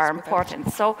ethics are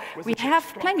important. So we have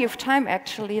plenty of time,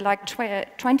 actually, like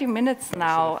 20 minutes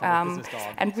now.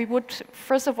 And we would,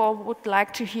 first of all, would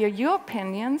like to hear your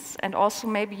opinions and also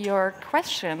maybe your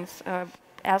questions,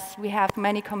 as we have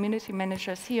many community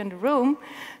managers here in the room.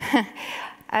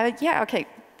 Yeah, okay,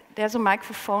 there's a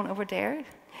microphone over there.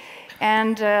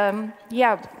 And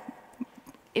yeah,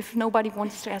 if nobody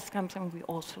wants to ask something, we're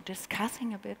also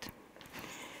discussing a bit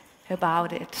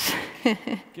about it.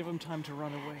 Give them time to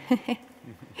run away.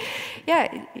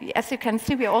 Yeah, as you can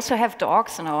see, we also have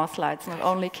dogs in our slides, not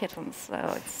only kittens.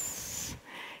 So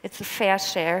it's a fair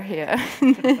share here.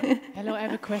 Hello, I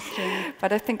have a question.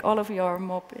 But I think all of you are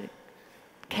more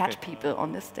cat people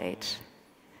on the stage.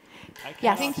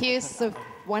 Yes. I think here's the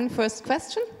one first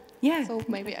question. Yeah. So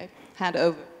maybe I hand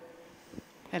over.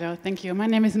 Hello, thank you. My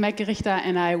name is Maike Richter,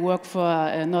 and I work for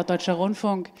Norddeutscher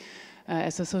Rundfunk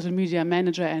as a social media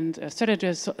manager and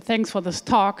strategist. So thanks for this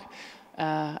talk.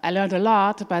 I learned a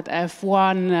lot, but I have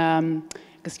one,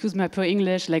 excuse my poor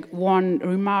English, like one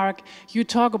remark. You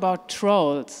talk about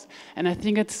trolls, and I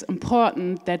think it's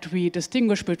important that we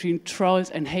distinguish between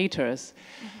trolls and haters.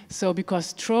 So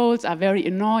because trolls are very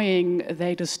annoying,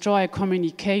 they destroy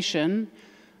communication.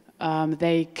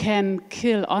 They can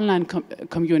kill online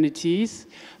communities,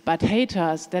 but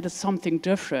haters, that is something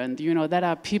different. You know, that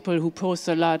are people who post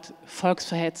a lot,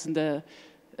 volksverhetzende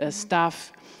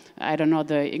stuff, I don't know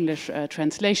the English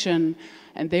translation,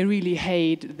 and they really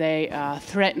hate, they are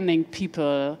threatening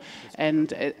people,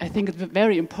 and I think it's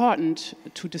very important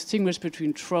to distinguish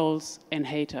between trolls and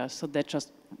haters, so that's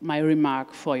just my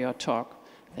remark for your talk.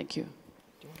 Thank you.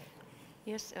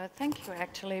 Yes, thank you,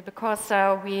 actually, because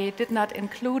we did not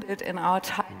include it in our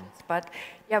titles, but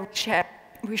yeah,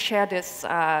 we share this,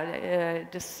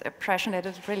 this impression that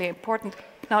it's really important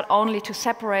not only to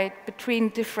separate between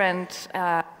different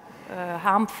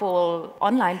harmful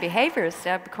online behaviors,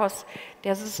 yeah, because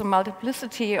there's a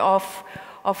multiplicity of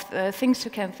things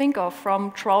you can think of,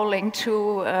 from trolling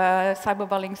to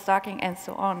cyberbullying, stalking, and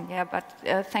so on. Yeah,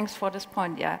 but thanks for this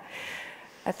point. Yeah.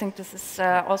 I think this is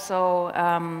also,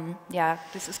 yeah,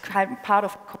 this is part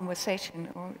of the conversation.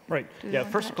 Right, yeah,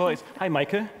 first of all, hi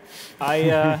Maike.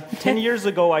 10 years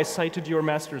ago I cited your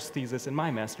master's thesis in my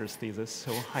master's thesis,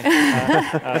 so hi.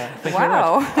 Thank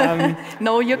wow, you very much.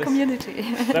 Know your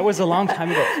community. That was a long time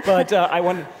ago, but I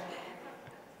want,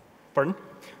 pardon?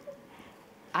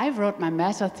 I wrote my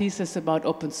master thesis about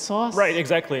open source. Right,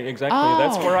 exactly. Oh,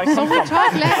 That's where I come from.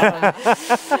 Talk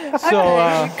later.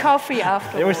 So coffee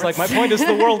afterwards. it was like, my point is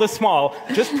the world is small,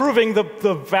 just proving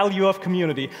the value of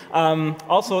community.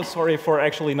 Also, sorry for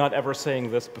actually not ever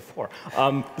saying this before.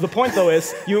 The point though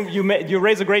is, you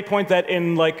raise a great point that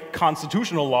in like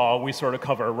constitutional law we sort of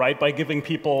cover, right, by giving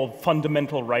people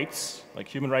fundamental rights, like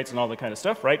human rights and all that kind of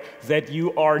stuff, right, that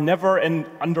you are never and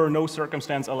under no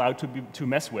circumstance allowed to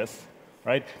mess with.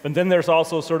 Right? But then there's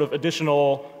also sort of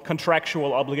additional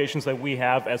contractual obligations that we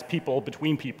have as people,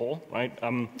 between people, right?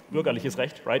 Bürgerliches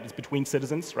Recht, right? It's between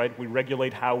citizens, right? We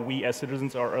regulate how we as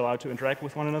citizens are allowed to interact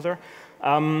with one another.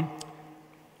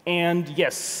 And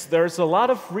yes, there's a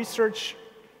lot of research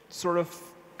sort of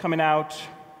coming out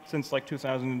since like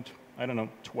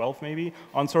 2012 maybe,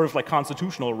 on sort of like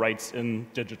constitutional rights in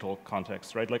digital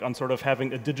contexts, right? Like on sort of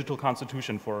having a digital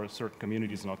constitution for certain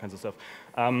communities and all kinds of stuff.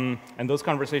 And those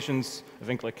conversations, I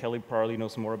think like Kelly probably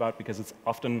knows more about, because it's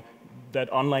often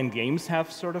that online games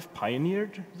have sort of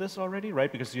pioneered this already,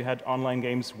 right? Because you had online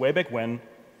games way back when,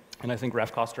 and I think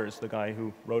Ralph Koster is the guy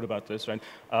who wrote about this, right?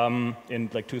 In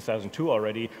like 2002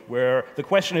 already, where the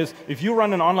question is, if you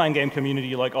run an online game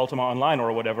community like Ultima Online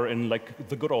or whatever in like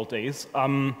the good old days,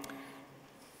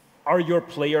 are your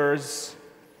players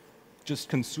just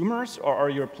consumers, or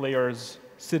are your players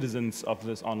citizens of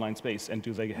this online space, and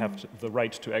do they have the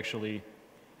right to actually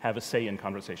have a say in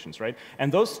conversations, right?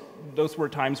 And those were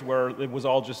times where it was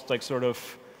all just like sort of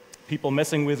people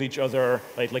messing with each other,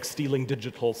 like stealing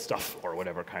digital stuff or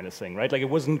whatever kind of thing, right? Like it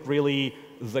wasn't really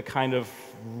the kind of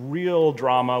real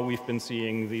drama we've been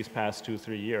seeing these past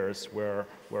 2-3 years, where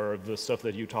the stuff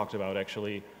that you talked about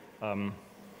actually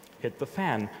hit the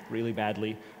fan really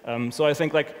badly. So I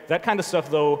think like that kind of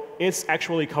stuff, though, is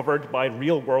actually covered by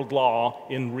real-world law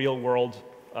in real-world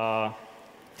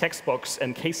textbooks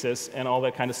and cases and all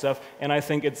that kind of stuff. And I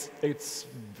think it's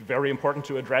very important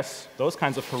to address those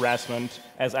kinds of harassment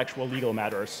as actual legal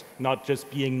matters, not just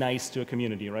being nice to a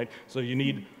community, right? So you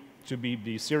need to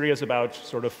be serious about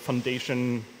sort of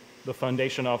the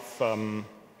foundation of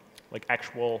like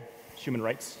actual human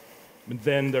rights. But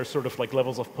then there's sort of like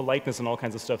levels of politeness and all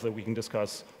kinds of stuff that we can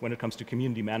discuss when it comes to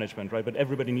community management, right? But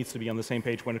everybody needs to be on the same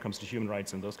page when it comes to human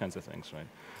rights and those kinds of things, right?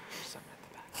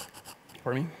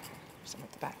 Pardon me? Some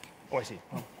at the back. Oh, I see.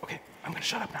 Oh, okay, I'm going to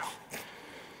shut up now.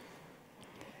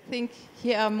 I think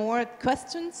here are more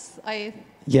questions.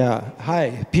 Yeah,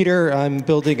 hi. Peter, I'm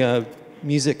building a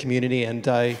music community, and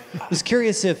I was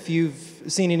curious if you've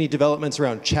seen any developments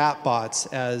around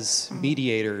chatbots as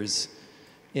mediators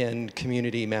in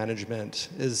community management.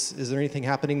 Is there anything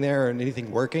happening there and anything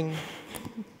working?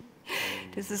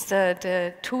 This is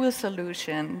the tool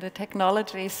solution, the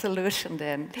technology solution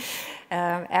then.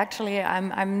 Actually,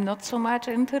 I'm not so much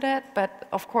into that, but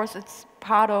of course it's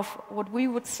part of what we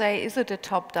would say, is it a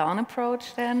top-down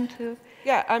approach then to?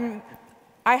 Yeah,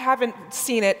 I haven't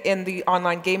seen it in the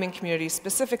online gaming community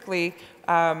specifically,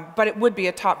 but it would be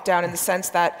a top-down in the sense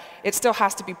that it still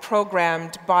has to be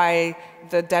programmed by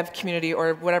the dev community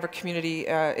or whatever community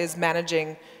is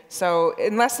managing. So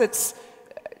unless it's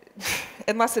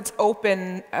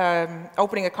open,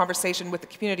 opening a conversation with the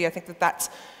community, I think that's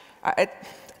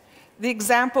the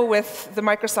example with the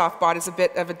Microsoft bot is a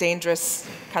bit of a dangerous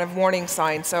kind of warning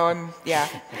sign. So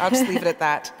I'll just leave it at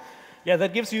that. Yeah,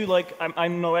 that gives you, like,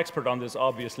 I'm no expert on this,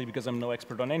 obviously, because I'm no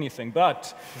expert on anything,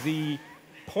 but the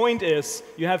point is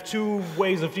you have two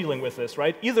ways of dealing with this,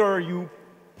 right? Either you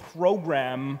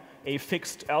program a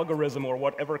fixed algorithm or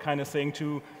whatever kind of thing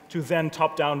to then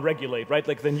top-down regulate, right?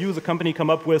 Like then you, the company,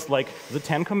 come up with like the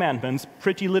 10 commandments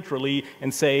pretty literally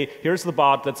and say, here's the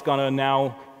bot that's gonna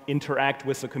now interact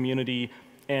with the community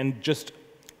and just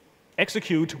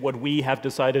execute what we have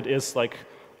decided is like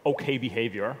okay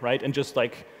behavior, right? And just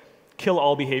like kill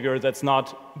all behavior that's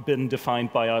not been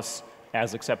defined by us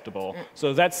as acceptable.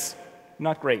 So that's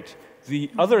not great.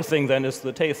 The other thing then is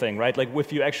the Tay thing, right? Like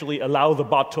if you actually allow the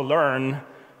bot to learn,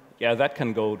 yeah, that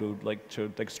can go to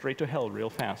straight to hell real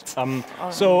fast.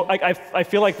 So I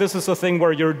feel like this is a thing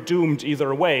where you're doomed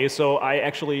either way. So I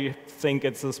actually think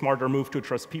it's a smarter move to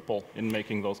trust people in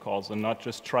making those calls and not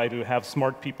just try to have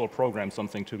smart people program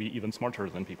something to be even smarter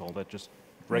than people. That just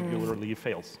regularly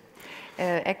fails.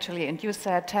 Actually, and you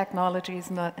said technology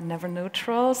is never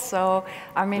neutral. So,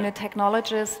 I mean, a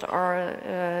technologist or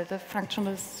the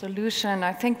functional solution,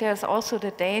 I think there's also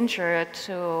the danger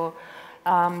to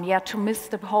miss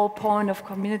the whole point of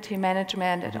community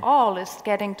management at all, is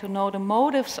getting to know the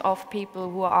motives of people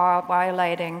who are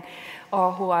violating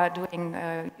or who are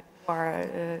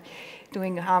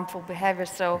doing harmful behavior.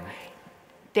 So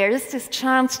there is this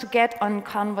chance to get on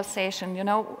conversation. You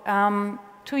know,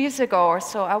 2 years ago or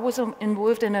so, I was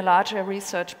involved in a larger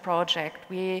research project.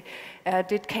 We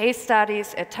did case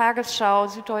studies at Tagesschau,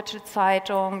 Süddeutsche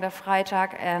Zeitung, Der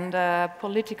Freitag, and a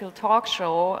political talk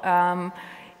show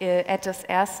at Das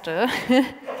Erste.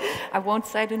 I won't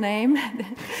say the name,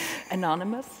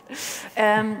 anonymous.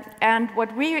 And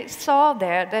what we saw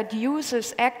there, that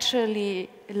users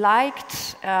actually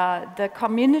liked the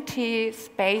community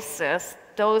spaces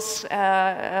those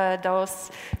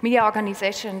media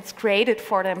organizations created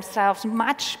for themselves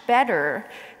much better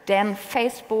than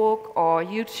Facebook or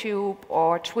YouTube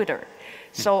or Twitter.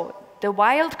 So the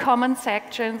wild comment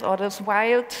sections or those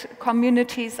wild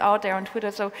communities out there on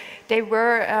Twitter, so they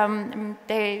were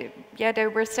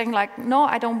saying like, no,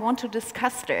 I don't want to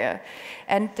discuss there.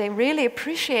 And they really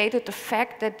appreciated the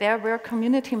fact that there were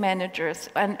community managers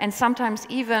and sometimes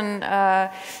even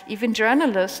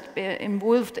journalists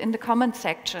involved in the comment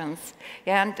sections.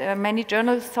 Yeah, and many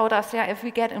journalists told us, yeah, if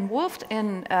we get involved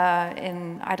in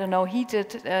I don't know,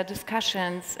 heated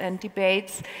discussions and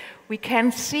debates, we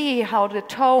can see how the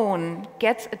tone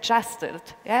gets adjusted.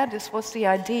 Yeah, this was the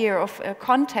idea of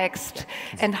context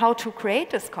and how to create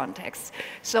this context.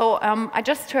 So I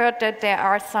just heard that there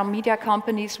are some media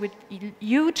companies with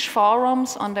huge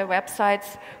forums on their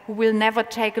websites who will never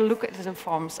take a look at the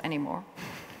forums anymore.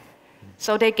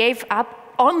 So they gave up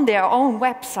on their own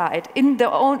website,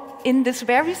 in this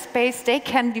very space they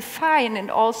can define and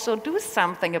also do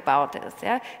something about this.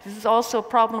 Yeah? This is also a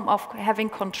problem of having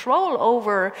control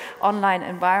over online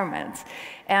environments,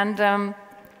 and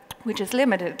which is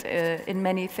limited in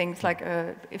many things, like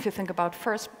if you think about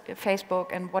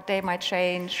Facebook and what they might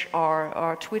change,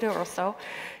 or Twitter or so.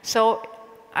 So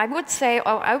I would say,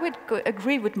 or I would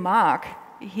agree with Mark.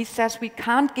 He says we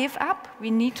can't give up.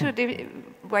 We need to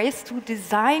ways to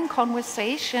design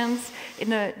conversations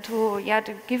to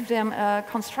give them a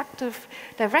constructive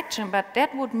direction. But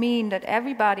that would mean that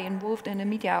everybody involved in a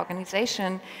media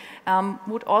organization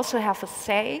would also have a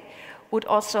say, would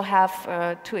also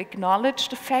have to acknowledge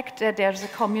the fact that there's a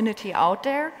community out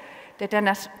there, that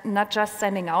they're not just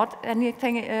sending out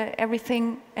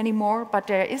everything anymore, but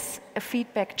there is a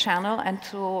feedback channel, and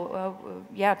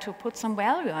to put some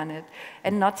value on it,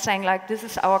 and not saying like this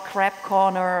is our crap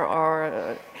corner,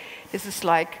 or This is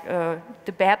like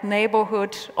the bad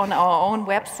neighborhood on our own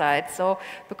website. So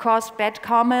because bad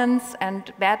comments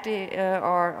and bad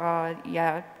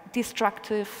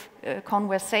destructive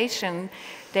conversation,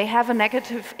 they have a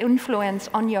negative influence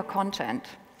on your content.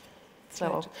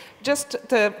 So, just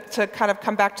to kind of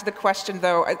come back to the question,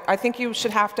 though, I think you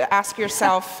should have to ask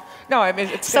yourself. No, I mean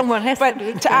it's someone has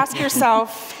to ask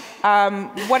yourself.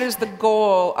 What is the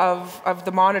goal of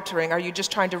the monitoring? Are you just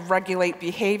trying to regulate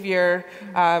behavior,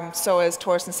 so as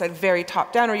Thorsten said, very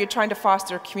top-down, or are you trying to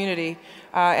foster a community?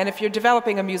 And if you're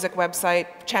developing a music website,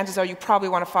 chances are you probably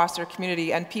want to foster a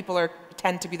community, and people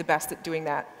tend to be the best at doing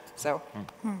that. So,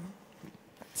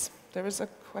 there was a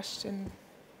question.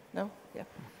 No? Yeah.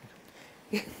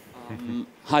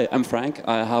 Hi, I'm Frank.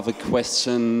 I have a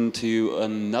question to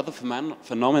another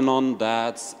phenomenon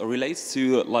that relates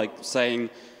to like saying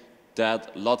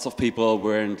that lots of people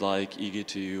weren't like eager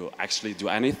to actually do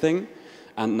anything.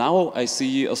 And now I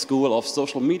see a school of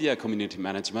social media community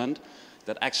management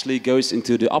that actually goes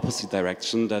into the opposite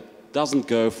direction, that doesn't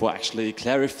go for actually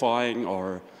clarifying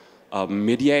or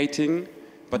mediating,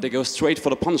 but they go straight for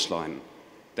the punchline.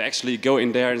 They actually go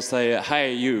in there and say,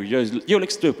 hey, you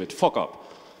look stupid, fuck up.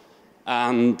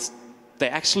 And they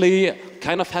actually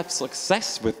kind of have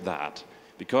success with that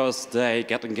because they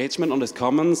get engagement on these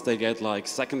comments, they get like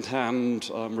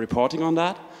second-hand reporting on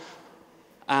that.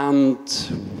 And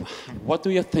what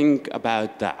do you think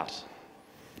about that?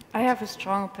 I have a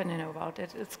strong opinion about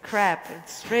it. It's crap.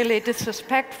 It's really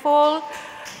disrespectful.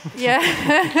 Yeah,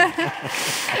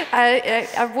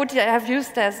 I would have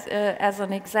used this as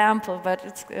an example, but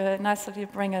it's nice that you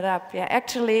bring it up. Yeah,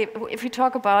 actually, if you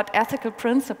talk about ethical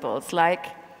principles like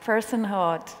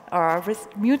personhood or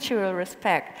mutual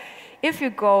respect, if you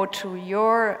go to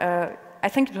your I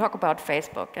think you talk about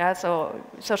Facebook, yeah? So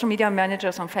social media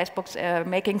managers on Facebook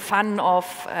making fun of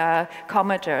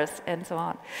commenters and so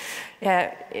on.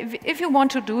 Yeah, if you want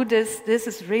to do this, this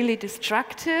is really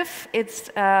destructive.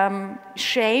 It's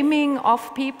shaming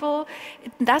of people.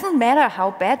 It doesn't matter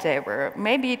how bad they were.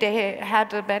 Maybe they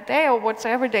had a bad day or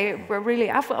whatsoever, they were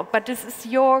really awful, but this is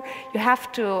you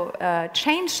have to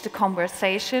change the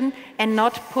conversation and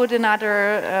not put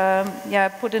another,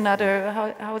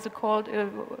 how is it called?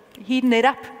 Heating it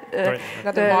up.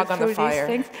 Another log on the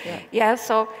fire. Yeah,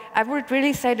 so I would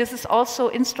really say this is also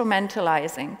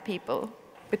instrumentalizing people.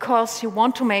 Because you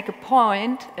want to make a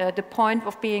point, the point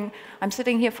of being, I'm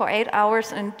sitting here for 8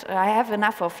 hours and I have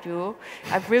enough of you.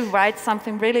 I will write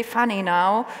something really funny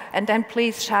now, and then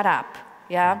please shut up,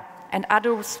 yeah? And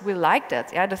others will like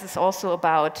that, yeah? This is also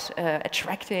about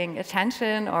attracting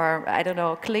attention or, I don't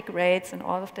know, click rates and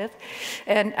all of that.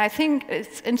 And I think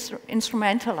it's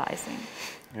instrumentalizing.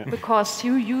 Yeah. Because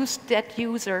you use that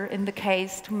user in the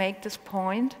case to make this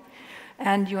point,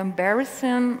 and you embarrass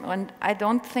him, and I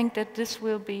don't think that this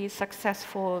will be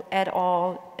successful at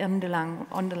all on the long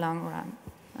run.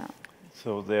 Yeah.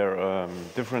 So there are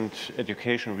different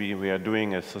education we are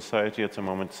doing as society at the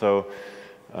moment. So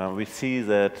we see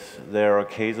that there are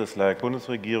cases like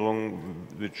Bundesregierung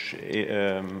which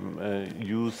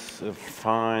use a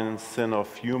fine sense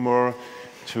of humor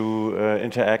to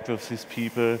interact with these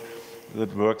people.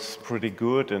 That works pretty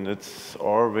good, and it's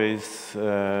always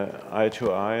eye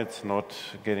to eye, it's not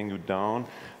getting you down.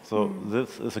 So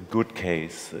this is a good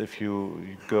case. If you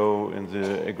go in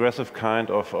the aggressive kind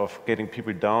of getting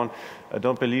people down, I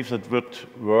don't believe that would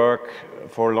work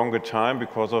for a longer time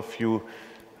because of you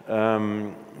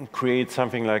create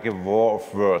something like a war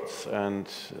of words, and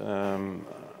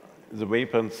the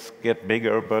weapons get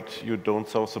bigger, but you don't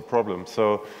solve the problem.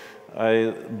 So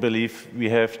I believe we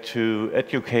have to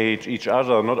educate each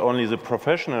other, not only the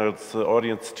professionals, the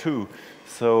audience too,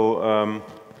 so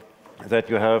that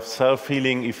you have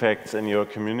self-healing effects in your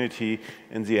community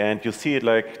in the end. You see it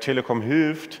like Telekom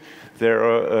Hilft. There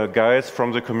are guys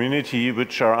from the community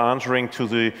which are answering to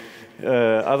the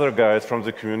other guys from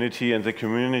the community, and the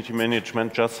community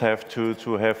management just have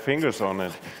to have fingers on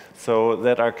it. So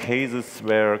there are cases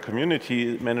where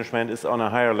community management is on a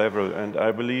higher level, and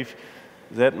I believe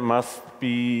that must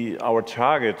be our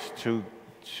target, to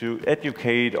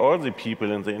educate all the people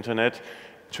in the internet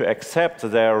to accept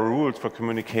that there are rules for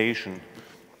communication.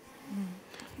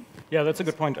 Yeah, that's a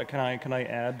good point. Can I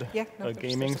add a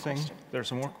gaming thing? Question. There's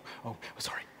some more? Oh,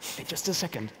 sorry. Hey, just a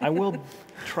second. I will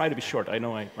try to be short. I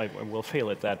know I will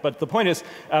fail at that. But the point is,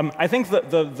 I think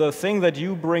the thing that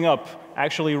you bring up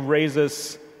actually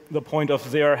raises the point of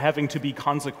there having to be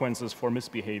consequences for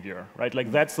misbehavior, right?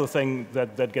 Like that's the thing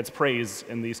that gets praised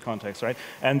in these contexts, right?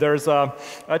 And there's a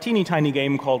teeny tiny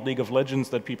game called League of Legends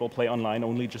that people play online,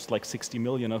 only just like 60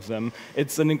 million of them.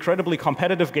 It's an incredibly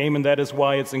competitive game, and that is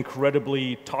why it's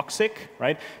incredibly toxic,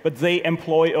 right? But they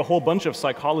employ a whole bunch of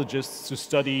psychologists to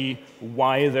study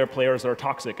why their players are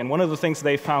toxic. And one of the things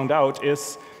they found out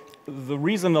is the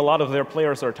reason a lot of their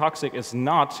players are toxic is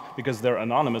not because they're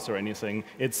anonymous or anything,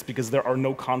 it's because there are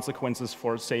no consequences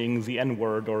for saying the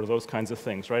N-word or those kinds of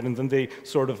things, right? And then they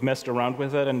sort of messed around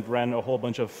with it and ran a whole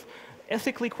bunch of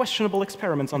ethically questionable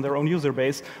experiments on their own user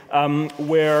base,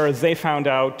 where they found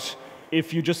out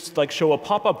if you just like show a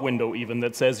pop-up window even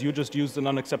that says you just used an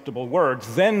unacceptable word,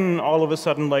 then all of a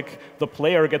sudden like the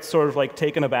player gets sort of like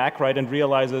taken aback, right, and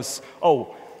realizes,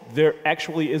 oh, there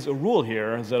actually is a rule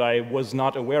here that I was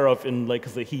not aware of in like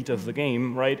the heat of the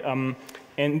game, right?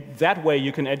 And that way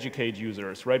you can educate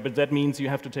users, right? But that means you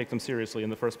have to take them seriously in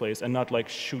the first place and not like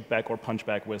shoot back or punch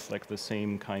back with like the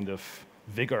same kind of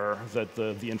vigor that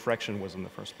the infraction was in the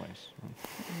first place.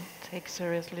 Take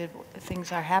seriously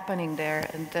things are happening there,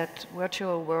 and that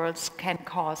virtual worlds can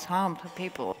cause harm to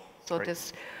people. So right.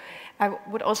 This, I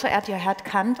would also add you had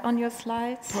Kant on your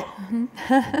slides.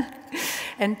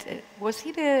 And was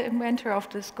he the inventor of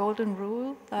this golden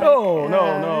rule? Like,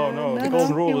 no. The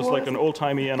golden rule is like an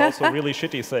old-timey and also really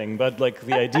shitty thing. But like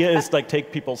the idea is like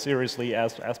take people seriously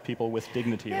as people with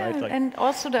dignity, right? Like, and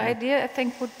also the idea I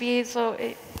think would be so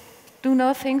do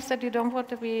no things that you don't want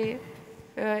to be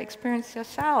experience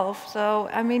yourself. So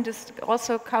I mean this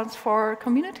also counts for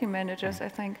community managers, I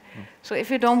think. So if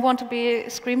you don't want to be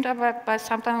screamed at by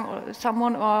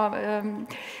someone or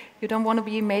you don't want to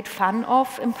be made fun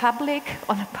of in public,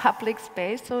 on a public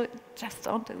space, so just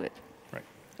don't do it. Right.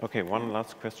 Okay, one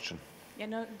last question. Yeah,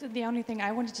 no, the only thing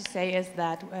I wanted to say is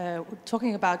that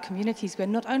talking about communities, we're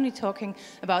not only talking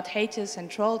about haters and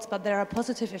trolls, but there are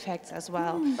positive effects as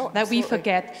well that we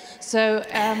forget. So,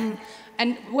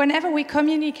 and whenever we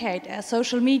communicate as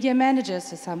social media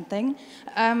managers or something,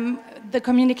 the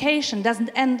communication doesn't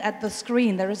end at the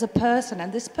screen. There is a person,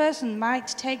 and this person might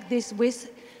take this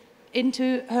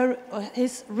into her or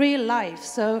his real life.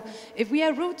 So if we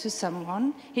are rude to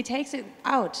someone, he takes it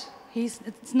out.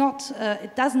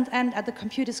 It doesn't end at the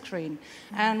computer screen.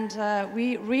 And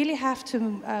we really have to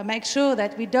make sure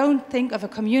that we don't think of a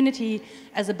community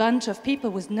as a bunch of people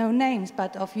with no names,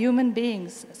 but of human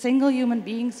beings, single human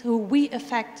beings who we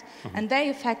affect, and they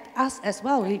affect us as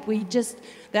well.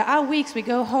 There are weeks we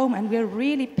go home and we're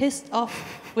really pissed off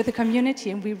with the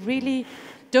community, and we really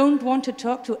don't want to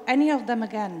talk to any of them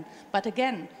again. But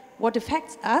again, what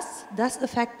affects us does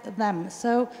affect them.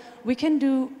 So we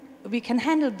can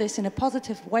handle this in a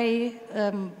positive way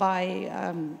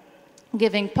by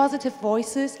giving positive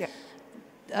voices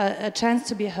a chance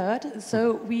to be heard.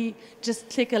 So we just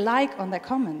click a like on their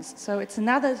comments. So it's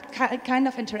another kind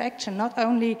of interaction, not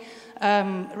only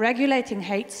regulating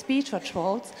hate speech or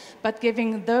trolls, but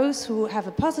giving those who have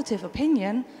a positive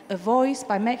opinion a voice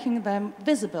by making them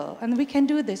visible. And we can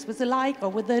do this with a like or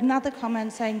with another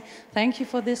comment saying, thank you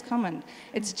for this comment.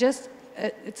 It's just,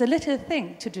 it's a little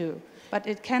thing to do, but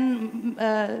it can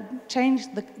change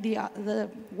the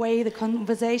way the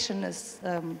conversation is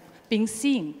being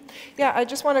seen. Yeah, I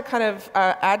just want to kind of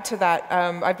add to that.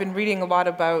 I've been reading a lot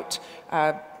about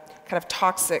kind of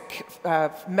toxic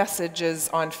messages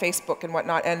on Facebook and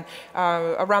whatnot, and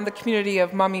around the community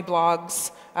of mummy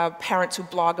blogs, parents who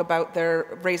blog about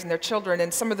raising their children,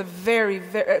 and some of the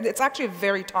it's actually a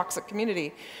very toxic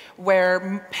community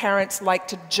where parents like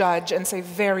to judge and say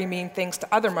very mean things to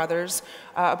other mothers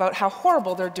about how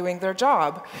horrible they're doing their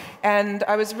job. And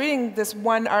I was reading this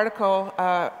one article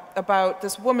about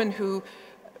this woman who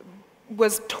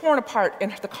was torn apart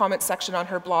in the comment section on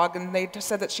her blog, and they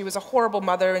said that she was a horrible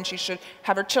mother and she should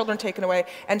have her children taken away.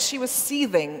 And she was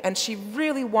seething, and she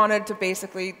really wanted to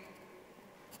basically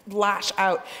lash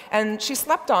out. And she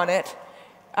slept on it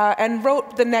and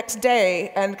wrote the next day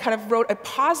and kind of wrote a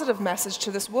positive message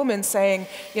to this woman saying,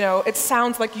 you know, it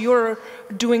sounds like you're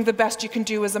doing the best you can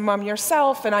do as a mom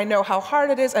yourself, and I know how hard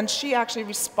it is. And she actually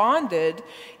responded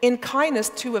in kindness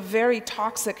to a very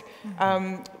toxic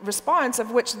response,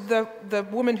 of which the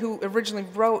woman who originally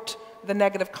wrote the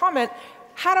negative comment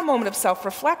had a moment of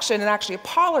self-reflection and actually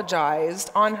apologized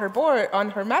on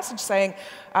her message saying,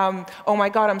 oh my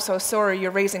God, I'm so sorry,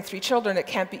 you're raising 3 children, it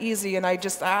can't be easy, and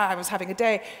I was having a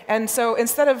day. And so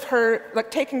instead of her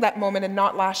like taking that moment and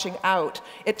not lashing out,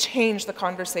 it changed the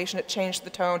conversation, it changed the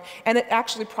tone, and it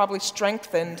actually probably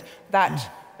strengthened that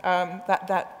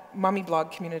mummy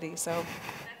blog community. So.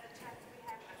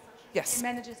 Yes.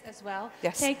 managers as well.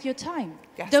 Yes. Take your time.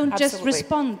 Yes, Don't just absolutely.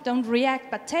 respond, don't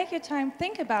react, but take your time,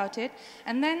 think about it,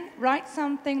 and then write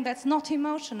something that's not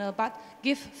emotional, but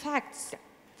give facts,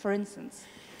 for instance.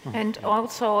 And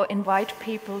also invite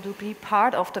people to be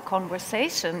part of the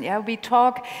conversation. Yeah, we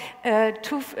talk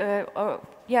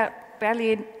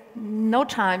barely no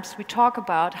times we talk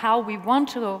about how we want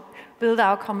to build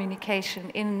our communication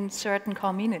in certain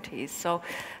communities. So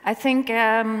I think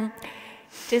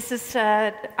this is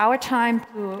our time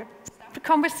to start the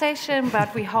conversation,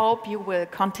 but we hope you will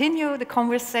continue the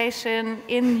conversation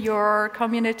in your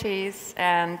communities,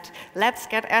 and let's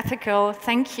get ethical.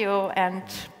 Thank you, and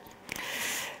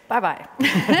bye-bye.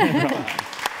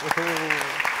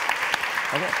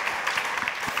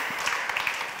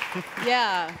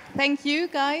 Yeah, thank you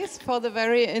guys for the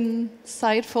very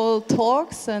insightful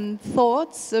talks and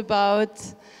thoughts about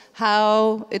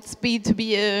how it's to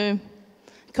be a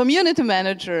community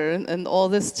manager and all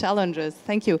these challenges.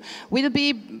 Thank you. We'll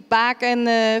be back in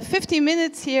 15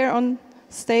 minutes here on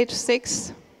stage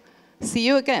 6. See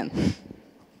you again.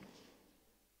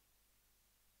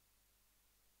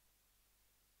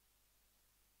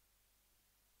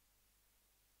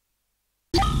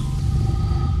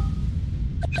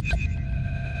 You